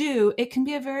 often do, it can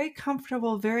be a very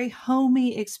comfortable, very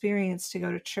homey experience to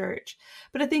go to church.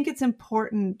 But I think it's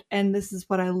important, and this is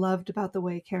what I loved about the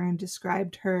way Karen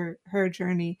described her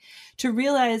journey, to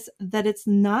realize that it's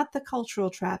not the cultural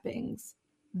trappings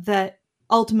that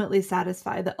ultimately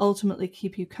satisfy, that ultimately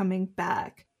keep you coming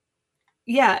back.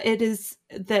 Yeah, it is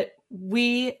that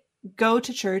we go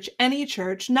to church, any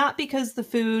church, not because the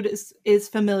food is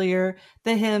familiar,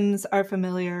 the hymns are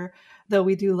familiar, though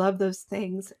we do love those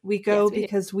things. We go Yes, we do.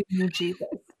 because we need Jesus.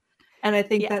 And I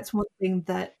think that's one thing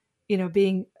that,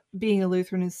 being a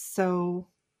Lutheran is so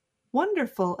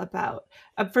wonderful about.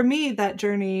 For me, that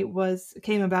journey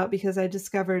came about because I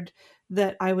discovered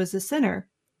that I was a sinner.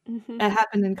 Mm-hmm. It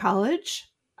happened in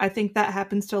college. I think that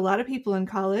happens to a lot of people in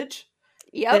college.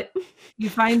 Yep. That you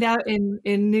find out in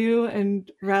new and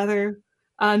rather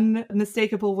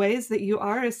unmistakable ways that you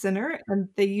are a sinner, and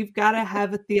that you've got to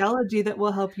have a theology that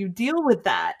will help you deal with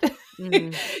that.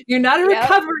 You're not a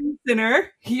recovering sinner,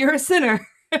 you're a sinner.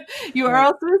 You are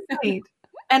also a saint.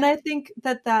 And I think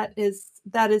that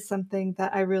is something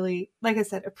that I really, like I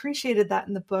said, appreciated that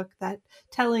in the book, that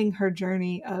telling her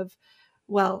journey of,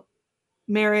 well,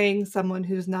 marrying someone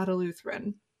who's not a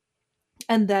Lutheran.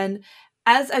 And then,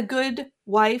 as a good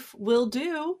wife will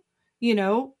do,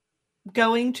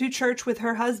 going to church with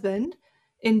her husband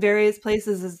in various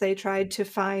places as they tried to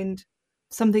find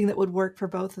something that would work for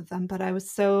both of them. But I was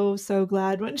so, so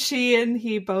glad when she and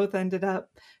he both ended up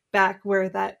back where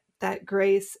that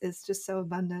grace is just so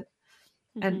abundant.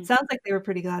 Mm-hmm. And it sounds like they were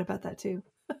pretty glad about that too.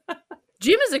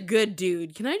 Jim is a good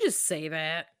dude. Can I just say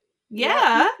that?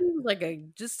 Yeah. He seems like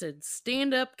just a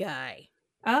stand-up guy.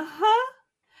 Uh-huh.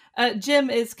 Jim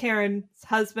is Karen's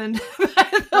husband. By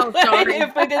the way, sorry.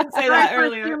 if we didn't say that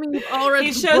earlier.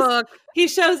 He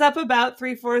shows up about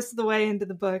 3/4 of the way into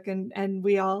the book, and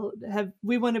we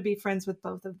want to be friends with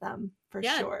both of them for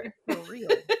sure. For real.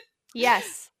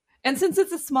 Yes. And since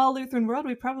it's a small Lutheran world,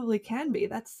 we probably can be.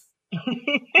 That's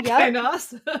Yep. kind of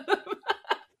awesome.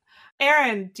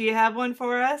 Erin, do you have one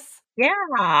for us?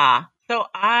 Yeah. So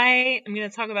I am going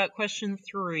to talk about question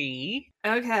 3.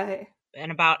 Okay. And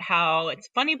about how it's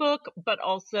a funny book, but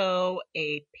also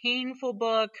a painful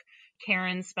book.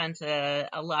 Karen spent a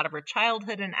lot of her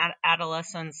childhood and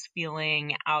adolescence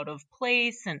feeling out of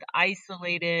place and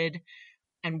isolated,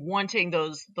 and wanting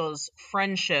those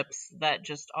friendships that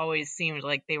just always seemed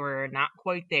like they were not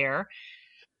quite there.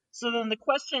 So then the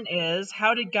question is,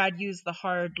 how did God use the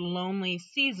hard, lonely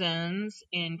seasons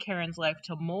in Karen's life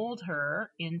to mold her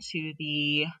into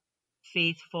the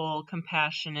faithful,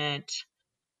 compassionate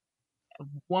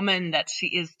woman that she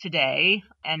is today?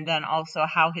 And then also,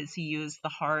 how has he used the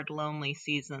hard, lonely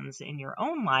seasons in your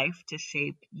own life to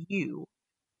shape you?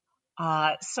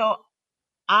 So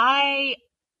I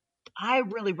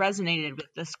really resonated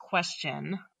with this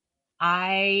question.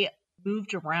 I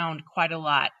moved around quite a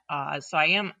lot. So I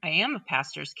am a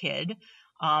pastor's kid.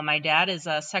 My dad is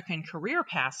a second career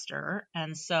pastor,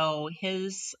 and so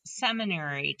his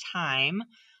seminary time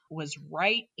was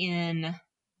right in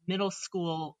middle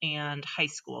school and high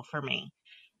school for me.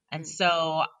 And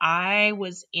so I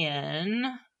was in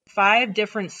 5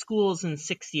 different schools in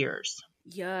 6 years.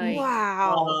 Yikes.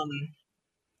 Wow.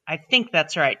 I think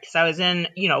that's right, because I was in,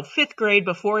 5th grade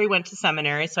before he went to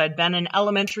seminary, so I'd been in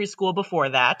elementary school before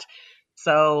that.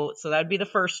 So that'd be the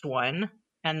first one.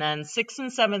 And then 6th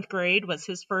and 7th grade was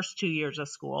his first 2 years of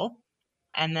school.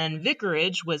 And then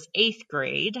vicarage was 8th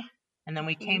grade. And then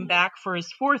we came back for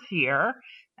his 4th year,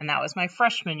 and that was my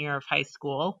freshman year of high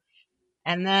school.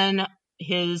 And then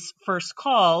his first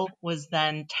call was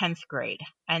then 10th grade.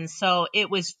 And so it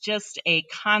was just a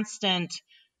constant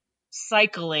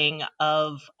cycling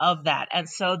of that. And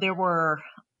so there were,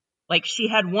 like, she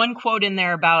had one quote in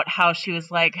there about how she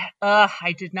was like,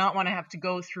 I did not want to have to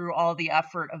go through all the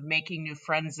effort of making new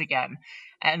friends again.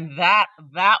 And that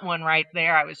one right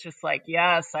there, I was just like,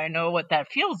 yes, I know what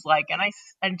that feels like.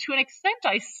 And to an extent,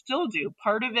 I still do.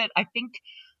 Part of it, I think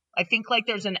like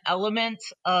there's an element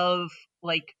of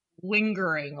like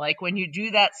lingering, like when you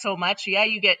do that so much, yeah,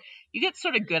 you get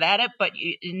sort of good at it, but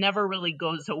it never really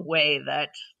goes away, that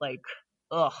like,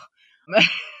 ugh,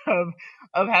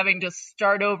 of having to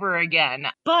start over again.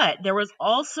 But there was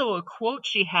also a quote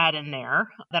she had in there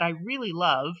that I really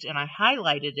loved, and I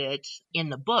highlighted it in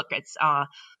the book. It's,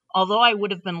 although I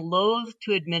would have been loath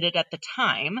to admit it at the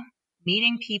time,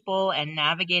 meeting people and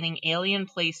navigating alien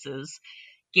places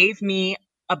gave me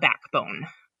a backbone.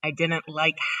 I didn't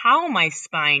like how my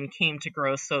spine came to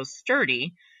grow so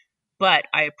sturdy, but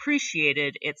I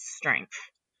appreciated its strength.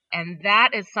 And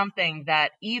that is something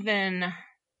that even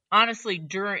honestly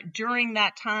during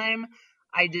that time,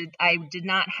 I did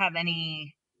not have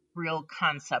any real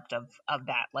concept of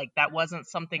that. Like, that wasn't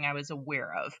something I was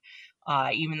aware of,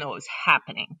 even though it was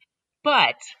happening.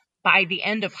 But by the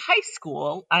end of high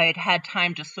school, I had had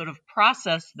time to sort of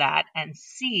process that and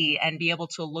see, and be able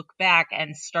to look back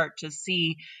and start to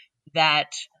see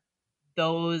that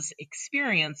those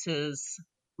experiences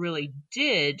really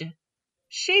did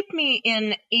shape me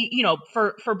in,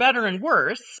 for better and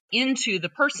worse, into the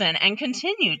person, and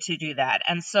continue to do that.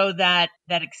 And so that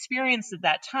experience at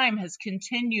that time has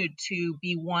continued to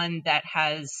be one that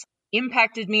has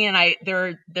impacted me. And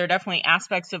there are definitely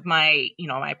aspects of my,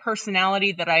 my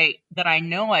personality that I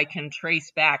know I can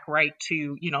trace back right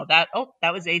to, that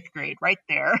was 8th grade right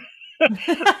there.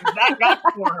 That got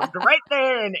formed right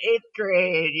there in 8th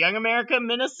grade, Young America,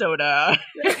 Minnesota.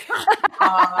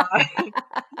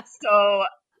 So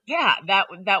yeah,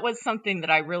 that was something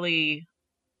that I really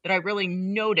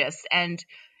noticed. And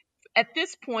at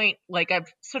this point, like,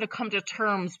 I've sort of come to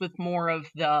terms with more of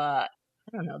the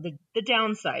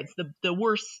downsides, the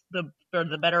worse, or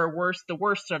the better or worse, the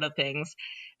worst sort of things,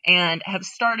 and have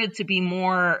started to be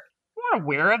more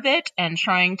aware of it, and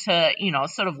trying to,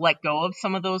 sort of let go of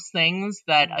some of those things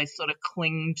that I sort of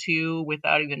cling to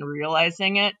without even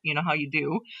realizing it, how you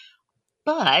do.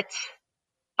 But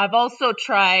I've also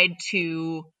tried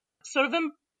to sort of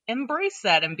embrace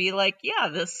that and be like, yeah,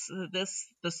 the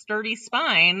sturdy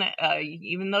spine,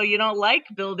 even though you don't like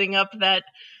building up that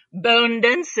bone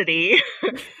density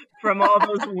from all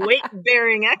those weight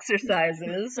bearing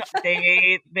exercises,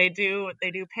 they do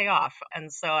pay off. And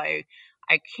so I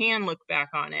can look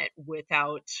back on it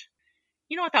without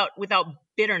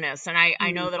bitterness. And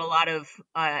I know that a lot of,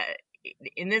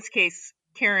 in this case,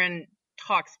 Karen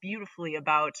talks beautifully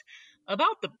about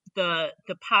the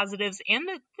positives and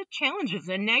the challenges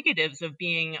and negatives of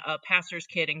being a pastor's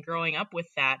kid and growing up with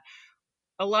that.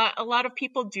 A lot of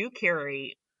people do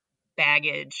carry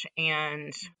baggage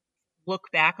and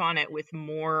look back on it with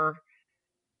more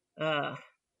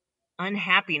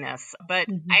unhappiness. But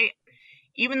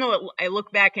even though I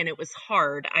look back and it was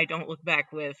hard, I don't look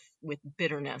back with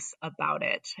bitterness about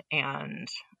it. And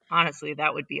honestly,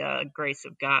 that would be a grace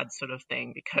of God sort of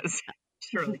thing, because it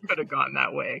surely could have gone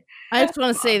that way. I just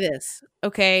want to say this,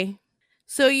 okay?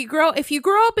 So if you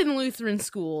grow up in Lutheran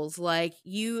schools, like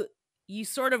you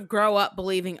sort of grow up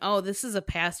believing, oh, this is a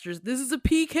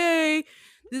PK,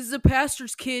 this is a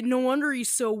pastor's kid, no wonder he's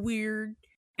so weird.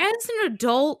 As an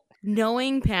adult,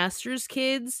 knowing pastors'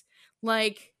 kids,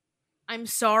 like, I'm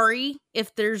sorry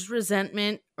if there's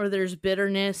resentment or there's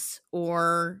bitterness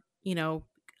or, you know,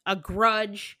 a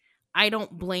grudge. I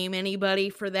don't blame anybody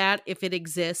for that if it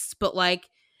exists. But like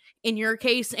in your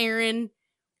case, Aaron,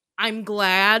 I'm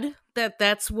glad that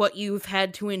that's what you've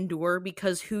had to endure,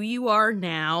 because who you are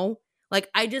now, like,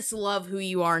 I just love who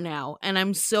you are now. And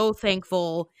I'm so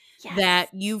thankful that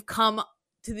you've come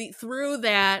to through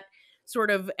that sort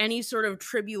of any sort of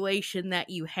tribulation that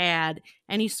you had,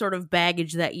 any sort of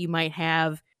baggage that you might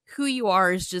have. Who you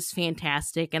are is just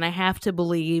fantastic. And I have to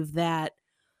believe that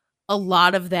a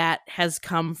lot of that has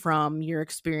come from your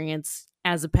experience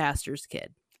as a pastor's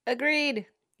kid. Agreed.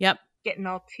 Yep. Getting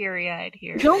all teary-eyed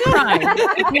here. Don't cry.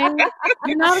 Okay?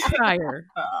 You're not a crier.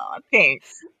 Oh,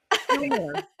 thanks.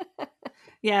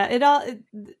 Yeah,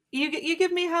 you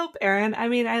give me hope, Erin. I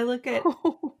mean, I look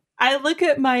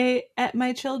at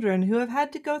my children who have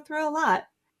had to go through a lot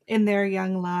in their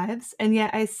young lives, and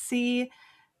yet I see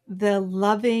the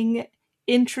loving,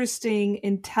 interesting,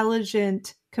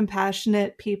 intelligent,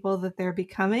 compassionate people that they're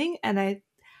becoming, and I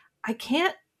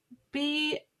can't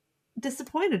be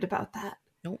disappointed about that.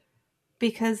 Nope.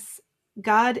 Because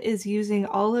God is using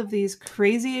all of these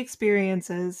crazy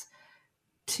experiences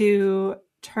to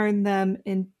turn them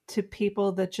into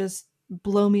people that just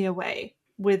blow me away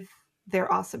with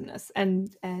their awesomeness. And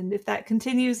if that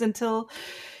continues until,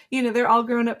 you know, they're all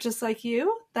grown up just like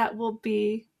you, that will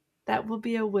be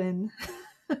a win.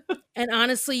 And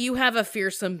honestly, you have a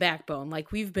fearsome backbone.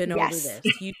 Like, we've been over this.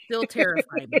 You still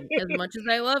terrify me. As much as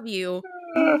I love you,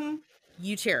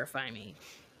 you terrify me.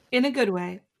 In a good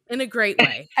way. In a great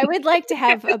way. I would like to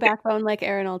have a backbone like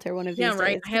Aaron Alter one of these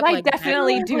days. I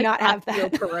definitely do not have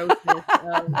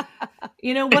that.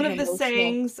 You know, one of the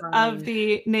sayings of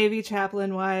the Navy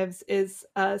chaplain wives is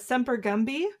Semper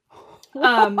Gumby.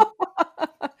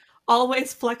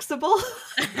 Always flexible.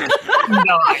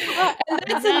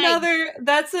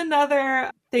 That's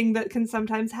another thing that can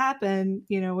sometimes happen,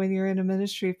 you know, when you're in a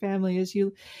ministry family, is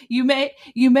you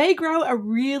may grow a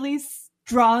really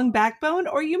strong backbone,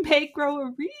 or you may grow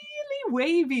a really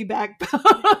wavy backbone.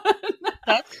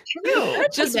 That's true.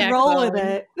 Just roll with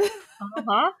it.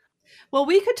 Well,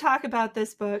 we could talk about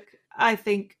this book, I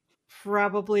think,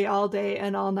 probably all day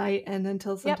and all night and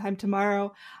until sometime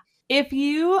tomorrow. If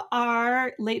you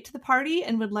are late to the party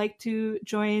and would like to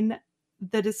join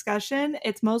the discussion,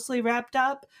 it's mostly wrapped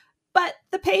up, but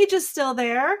the page is still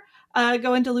there.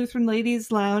 Go into Lutheran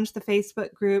Ladies Lounge, the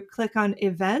Facebook group, click on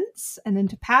events and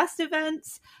into past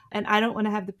events. And I Don't Want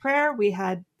to Have the Prayer. We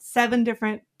had 7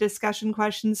 different discussion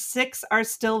questions. 6 are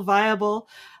still viable.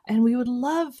 And we would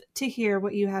love to hear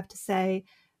what you have to say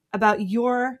about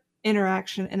your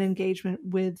interaction and engagement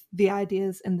with the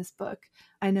ideas in this book.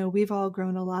 I know we've all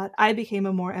grown a lot. I became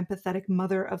a more empathetic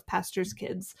mother of pastors'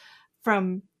 kids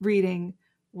from reading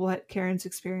what Karen's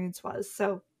experience was.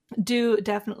 So do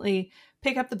definitely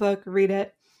pick up the book, read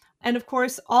it. And of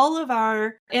course, all of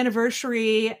our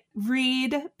anniversary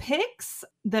read picks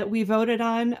that we voted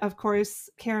on, of course,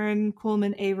 Karen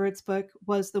Kuhlman Averett's book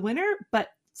was the winner, but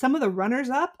some of the runners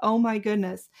up, oh my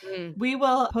goodness. We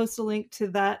will post a link to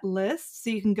that list so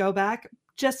you can go back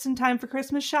just in time for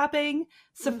Christmas shopping,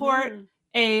 support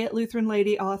a Lutheran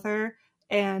lady author,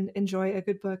 and enjoy a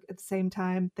good book at the same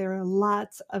time. There are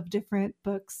lots of different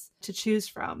books to choose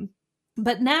from.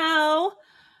 But now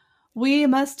we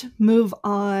must move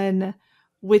on,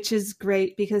 which is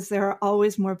great because there are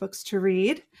always more books to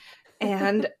read.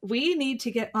 And we need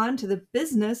to get on to the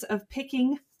business of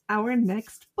picking our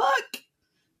next book.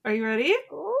 Are you ready?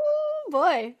 Oh,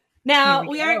 boy. Now,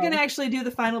 we aren't going to actually do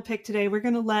the final pick today. We're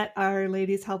going to let our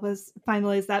ladies help us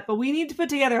finalize that, but we need to put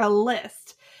together a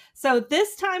list. So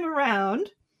this time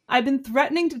around, I've been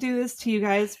threatening to do this to you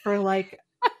guys for like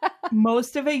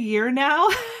most of a year now.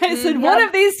 I said one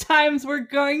of these times we're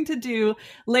going to do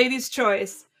Ladies'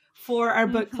 Choice for our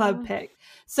book club pick.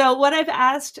 So what I've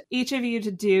asked each of you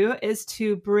to do is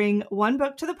to bring one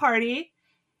book to the party.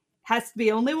 Has to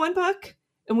be only one book.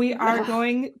 And we are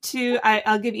going to,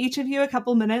 I'll give each of you a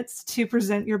couple minutes to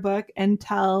present your book and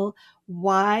tell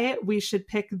why we should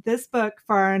pick this book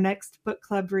for our next book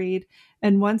club read.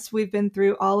 And once we've been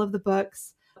through all of the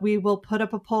books, we will put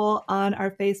up a poll on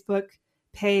our Facebook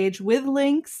page with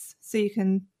links so you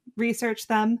can research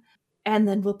them. And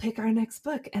then we'll pick our next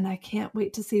book. And I can't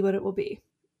wait to see what it will be.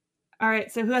 All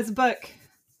right. So who has a book?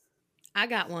 I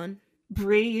got one.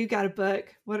 Bree, you got a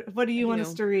book. What do you want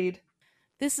us to read?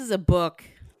 This is a book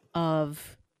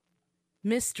of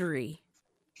mystery,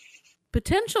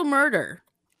 potential murder,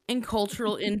 and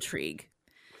cultural intrigue.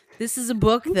 This is a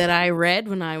book that I read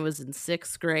when I was in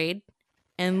 6th grade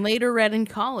and later read in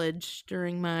college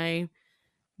during my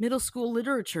middle school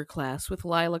literature class with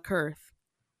Lila Kurth.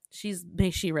 May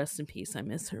she rest in peace. I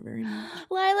miss her very much.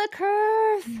 Lila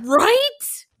Kurth.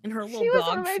 Right? And her She little was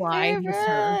one dog of my fly with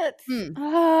her.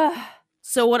 favorites.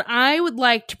 So what I would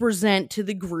like to present to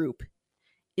the group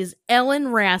is Ellen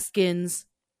Raskin's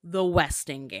The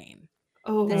Westing Game.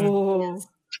 Oh,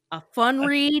 A fun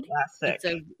read.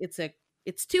 Classic.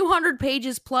 It's 200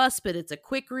 pages plus, but it's a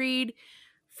quick read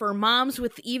for moms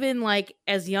with even like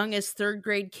as young as 3rd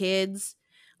grade kids.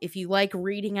 If you like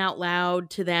reading out loud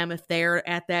to them, if they're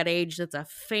at that age, that's a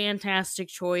fantastic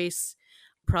choice.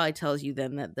 Probably tells you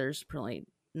then that there's probably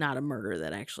not a murder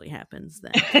that actually happens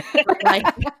then. Like,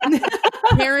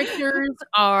 characters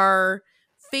are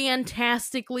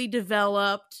fantastically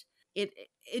developed. It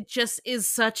is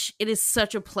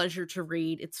such a pleasure to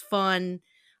read. It's fun.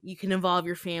 You can involve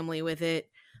your family with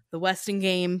it. The Westing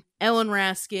Game, Ellen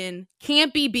Raskin,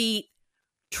 can't be beat.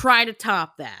 Try to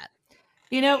top that.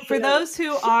 You know, for those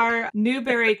who are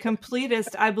Newbery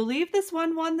completists, I believe this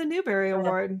one won the Newbery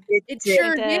Award. It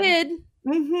sure did.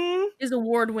 Mm-hmm. Is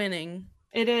award winning.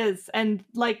 It is. And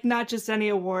like not just any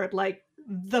award, like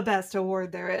the best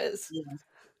award there is,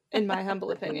 in my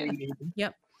humble opinion.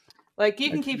 Yep. Like you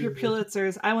can keep your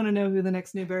Pulitzers. I want to know who the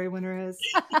next Newbery winner is.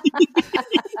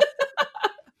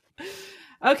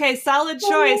 Okay, solid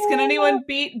choice. Can anyone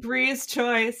beat Bree's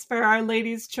choice for our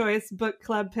Ladies' Choice book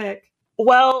club pick?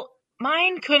 Well,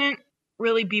 mine couldn't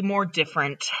really be more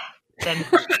different than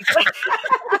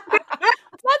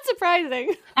Not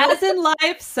surprising. As in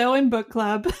life, so in book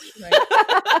club.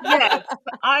 Yes,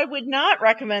 I would not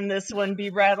recommend this one be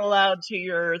read aloud to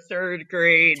your 3rd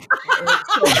grade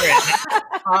children.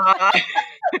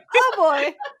 Oh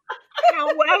boy.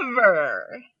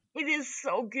 However, it is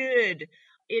so good.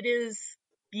 It is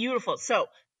beautiful. So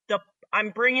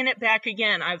I'm bringing it back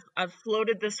again. I've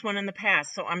floated this one in the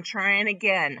past, so I'm trying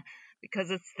again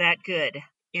because it's that good.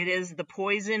 It is The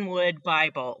Poisonwood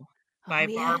Bible by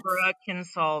Barbara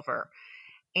Kinsolver.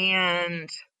 And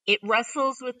it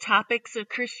wrestles with topics of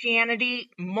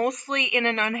Christianity, mostly in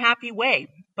an unhappy way.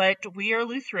 But we are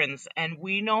Lutherans, and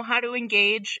we know how to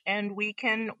engage, and we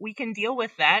can deal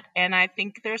with that. And I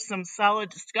think there's some solid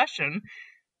discussion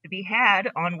to be had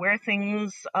on where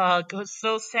things go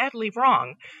so sadly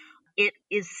wrong. It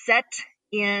is set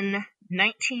in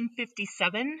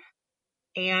 1957,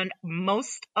 and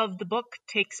most of the book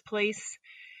takes place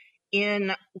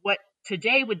in what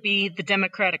today would be the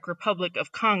Democratic Republic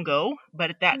of Congo, but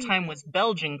at that time was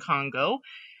Belgian Congo,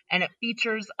 and it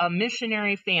features a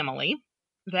missionary family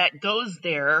that goes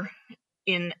there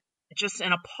in just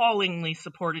an appallingly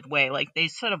supported way. Like they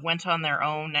sort of went on their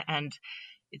own, and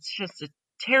it's just a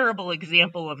terrible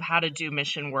example of how to do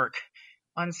mission work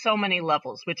on so many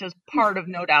levels, which is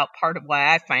no doubt part of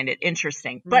why I find it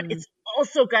interesting. But it's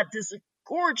also got this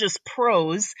gorgeous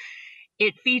prose.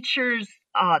 It features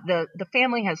the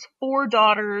family has 4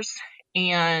 daughters,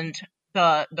 and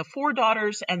the 4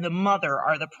 daughters and the mother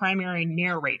are the primary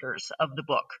narrators of the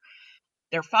book.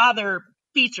 Their father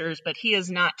features, but he is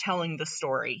not telling the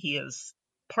story. He is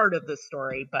part of the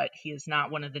story, but he is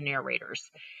not one of the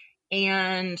narrators.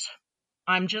 And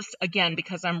I'm just, again,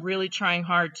 because I'm really trying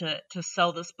hard to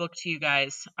sell this book to you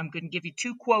guys, I'm going to give you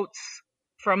 2 quotes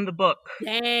from the book.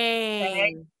 Dang.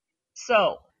 Okay?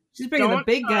 So, She's bringing the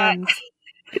big guns.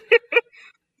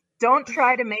 Don't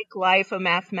try to make life a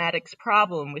mathematics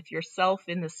problem with yourself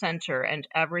in the center and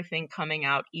everything coming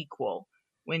out equal.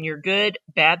 When you're good,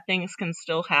 bad things can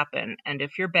still happen. And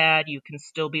if you're bad, you can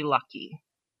still be lucky.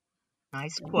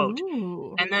 Nice quote.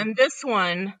 Ooh. And then this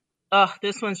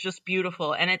one's just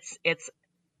beautiful. And it's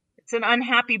an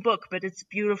unhappy book, but it's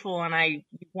beautiful, and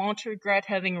you won't regret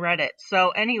having read it. So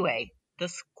anyway,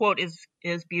 this quote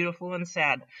is beautiful and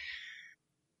sad.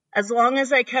 As long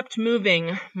as I kept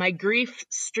moving, my grief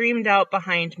streamed out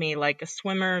behind me like a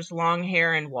swimmer's long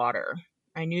hair in water.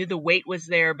 I knew the weight was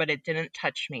there, but it didn't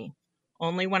touch me.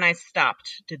 Only when I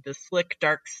stopped did the slick,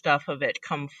 dark stuff of it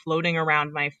come floating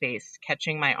around my face,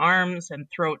 catching my arms and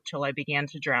throat till I began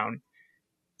to drown.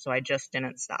 So I just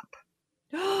didn't stop.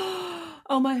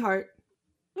 Oh, my heart.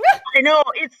 I know,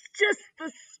 it's just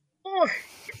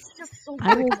so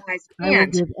I good, will, guys. I will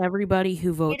give everybody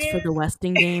who votes for the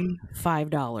Westing Game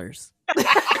 $5.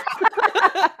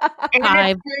 And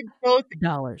 $5. it's both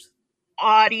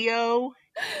audio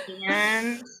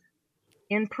and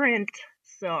in print.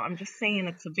 So I'm just saying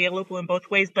it's available in both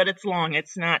ways, but it's long.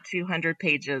 It's not 200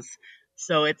 pages.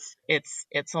 So it's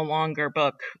a longer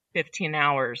book, 15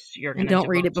 hours. You're going to don't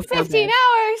read it before 15 bed.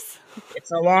 hours.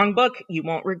 It's a long book. You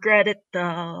won't regret it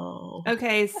though.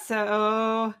 Okay,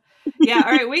 so yeah,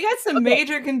 all right, we got some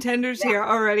major contenders here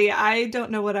already. I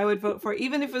don't know what I would vote for,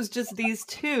 even if it was just these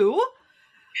 2.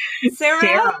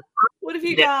 Sarah, what have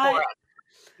you read it got? for us.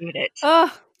 Read it.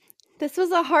 Oh, this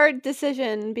was a hard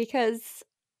decision because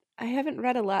I haven't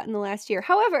read a lot in the last year.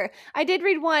 However, I did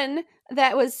read one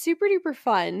that was super duper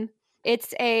fun.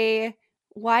 It's a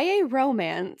YA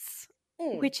romance,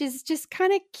 which is just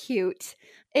kind of cute.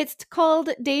 It's called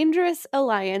Dangerous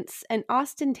Alliance, an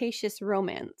Ostentatious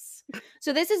Romance.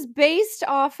 So this is based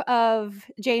off of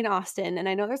Jane Austen, and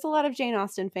I know there's a lot of Jane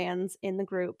Austen fans in the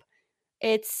group.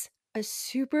 It's a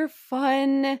super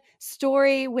fun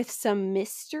story with some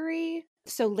mystery.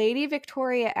 So Lady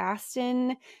Victoria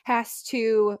Aston has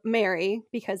to marry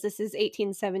because this is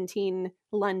 1817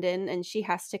 London, and she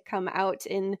has to come out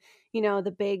in,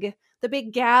 the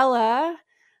big gala.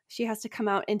 She has to come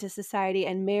out into society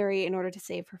and marry in order to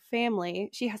save her family.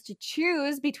 She has to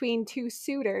choose between two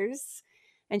suitors,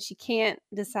 and she can't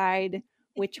decide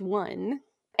which one.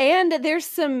 And there's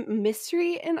some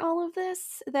mystery in all of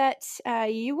this that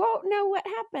you won't know what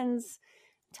happens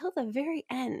until the very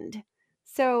end.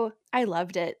 So I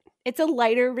loved it. It's a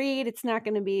lighter read. It's not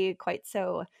going to be quite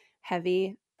so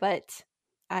heavy, but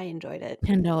I enjoyed it.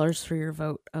 $10 for your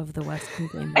vote of the West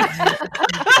Game.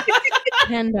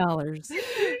 $10.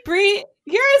 Bree,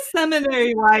 you're a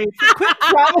seminary wife. Quit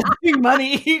promising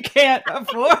money you can't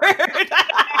afford.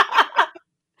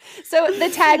 So the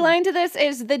tagline to this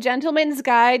is The Gentleman's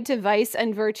Guide to Vice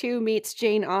and Virtue meets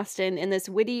Jane Austen in this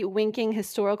witty, winking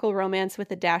historical romance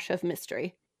with a dash of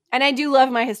mystery. And I do love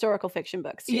my historical fiction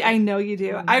books. Yeah, I know you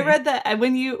do. I read that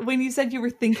when you said you were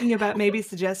thinking about maybe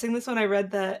suggesting this one, I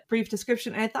read the brief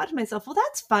description and I thought to myself, well,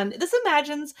 that's fun. This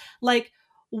imagines like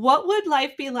what would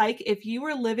life be like if you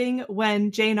were living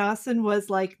when Jane Austen was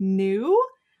like new,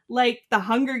 like the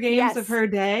Hunger Games of her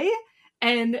day,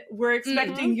 and we're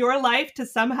expecting your life to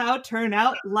somehow turn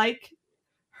out like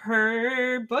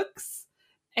her books,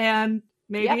 and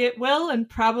maybe it will, and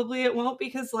probably it won't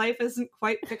because life isn't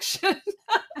quite fiction.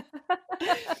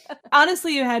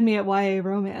 Honestly, you had me at YA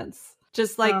romance.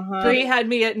 Just like Bree had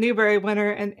me at Newbery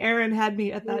Winter and Erin had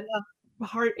me at that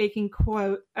heart-aching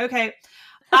quote. Okay.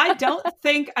 I don't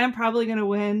think I'm probably going to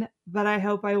win, but I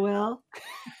hope I will.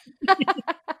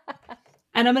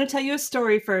 And I'm going to tell you a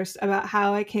story first about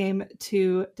how I came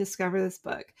to discover this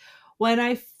book. When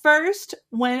I first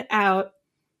went out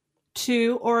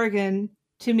to Oregon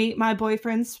to meet my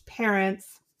boyfriend's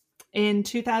parents in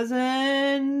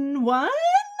 2001, it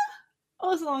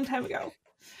was a long time ago.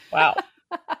 Wow.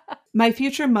 My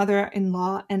future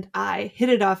mother-in-law and I hit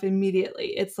it off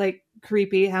immediately. It's like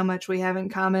creepy how much we have in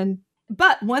common.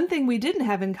 But one thing we didn't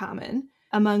have in common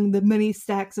among the many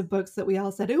stacks of books that we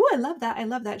all said, "Oh, I love that. I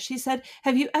love that." She said,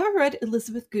 "Have you ever read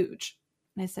Elizabeth Goudge?"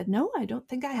 And I said, "No, I don't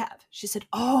think I have." She said,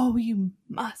 "Oh, you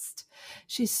must.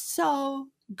 She's so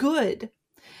good."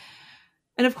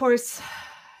 And of course,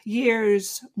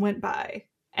 years went by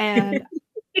and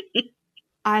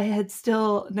I had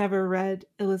still never read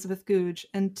Elizabeth Goudge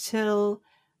until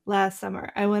last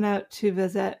summer. I went out to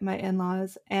visit my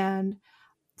in-laws, and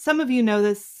some of you know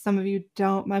this, some of you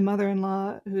don't. My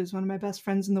mother-in-law, who's one of my best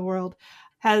friends in the world,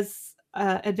 has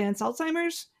advanced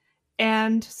Alzheimer's,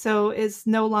 and so is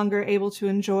no longer able to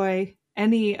enjoy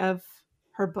any of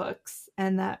her books,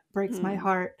 and that breaks my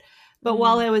heart. But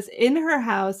while I was in her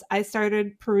house, I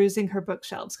started perusing her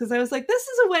bookshelves because I was like, this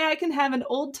is a way I can have an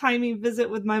old-timey visit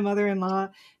with my mother-in-law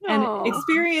and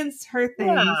experience her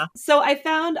things. Yeah. So I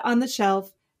found on the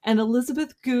shelf an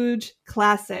Elizabeth Goudge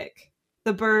classic,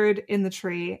 The Bird in the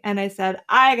Tree. And I said,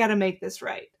 I got to make this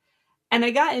right. And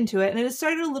I got into it, and it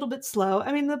started a little bit slow.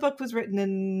 I mean, the book was written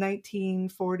in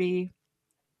 1940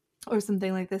 or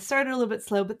something like this. Started a little bit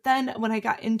slow. But then when I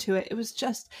got into it, it was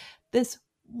just this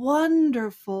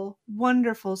wonderful,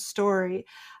 wonderful story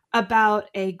about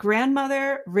a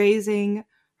grandmother raising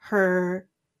her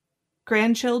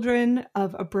grandchildren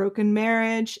of a broken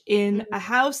marriage in a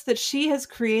house that she has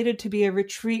created to be a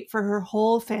retreat for her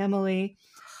whole family.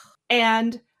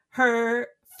 And her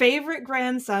favorite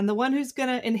grandson, the one who's going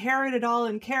to inherit it all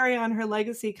and carry on her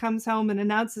legacy, comes home and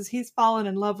announces he's fallen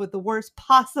in love with the worst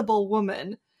possible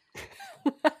woman.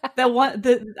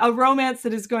 A romance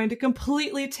that is going to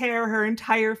completely tear her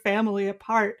entire family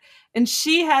apart. And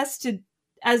she has to,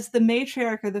 as the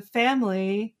matriarch of the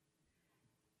family,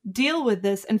 deal with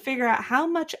this and figure out how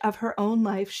much of her own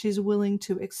life she's willing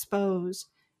to expose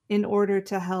in order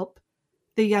to help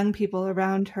the young people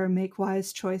around her make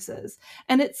wise choices.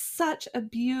 And it's such a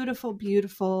beautiful,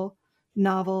 beautiful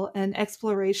novel and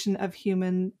exploration of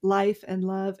human life and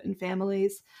love and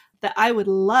families that I would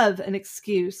love an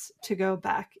excuse to go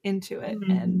back into it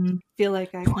and feel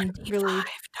like I can really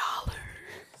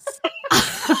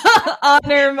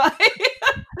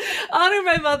honor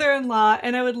my mother-in-law.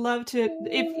 And I would love to,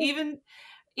 if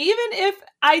even if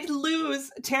I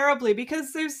lose terribly,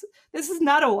 because this is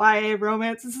not a YA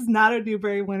romance. This is not a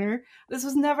Newbery winner.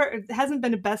 It hasn't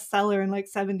been a bestseller in like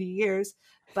 70 years,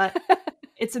 but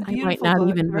it's a beautiful book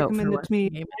even recommended to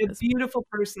me. A beautiful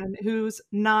person who's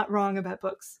not wrong about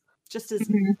books, just as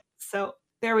me. So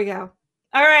there we go.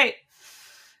 All right.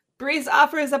 Bree's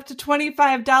offer is up to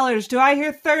 $25. Do I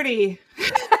hear 30?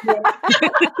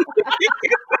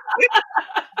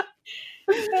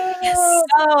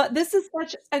 So this is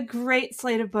such a great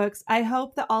slate of books. I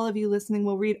hope that all of you listening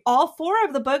will read all 4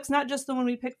 of the books, not just the one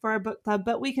we picked for our book club,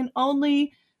 but we can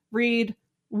only read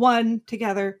one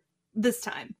together this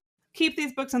time. Keep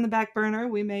these books on the back burner.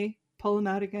 We may pull them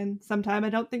out again sometime. I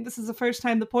don't think this is the first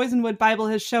time the Poisonwood Bible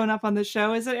has shown up on the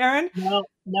show. Is it, Erin? No,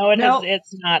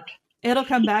 it's not. It'll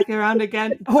come back around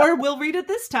again, or we'll read it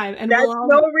this time. And that's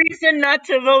no reason not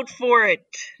to vote for it.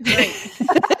 Right.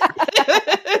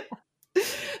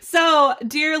 So,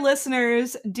 dear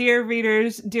listeners, dear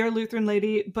readers, dear Lutheran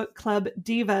Lady Book Club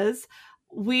divas,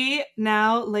 we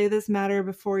now lay this matter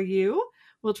before you.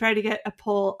 We'll try to get a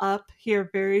poll up here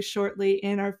very shortly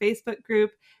in our Facebook group,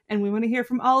 and we want to hear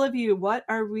from all of you. What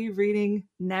are we reading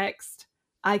next?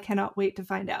 I cannot wait to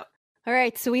find out. All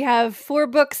right, so we have 4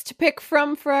 books to pick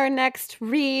from for our next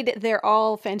read. They're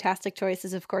all fantastic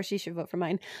choices. Of course, you should vote for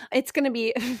mine. It's going to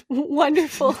be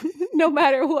wonderful no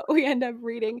matter what we end up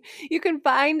reading. You can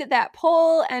find that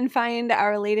poll and find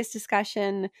our latest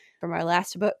discussion from our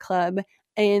last book club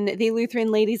in the Lutheran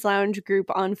Ladies Lounge group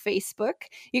on Facebook.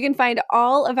 You can find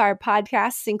all of our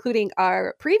podcasts, including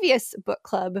our previous book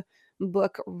club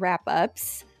book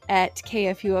wrap-ups, at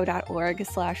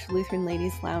kfuo.org/Lutheran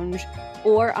Ladies Lounge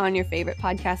or on your favorite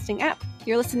podcasting app.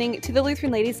 You're listening to the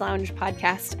Lutheran Ladies Lounge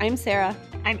podcast. I'm Sarah.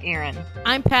 I'm Erin.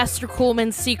 I'm Pastor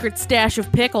Coleman's secret stash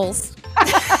of pickles.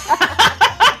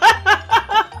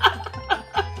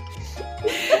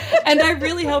 And I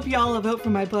really hope y'all will vote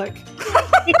for my book.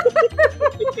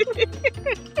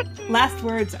 Last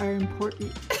words are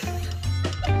important.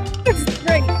 It's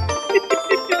great.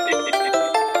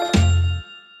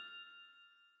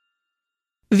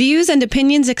 Views and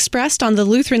opinions expressed on the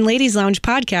Lutheran Ladies Lounge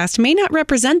podcast may not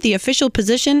represent the official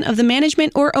position of the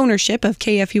management or ownership of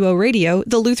KFUO Radio,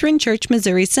 the Lutheran Church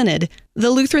Missouri Synod. The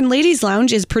Lutheran Ladies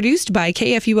Lounge is produced by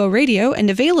KFUO Radio and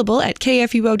available at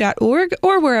kfuo.org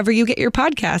or wherever you get your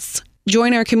podcasts.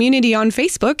 Join our community on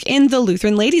Facebook in the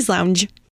Lutheran Ladies Lounge.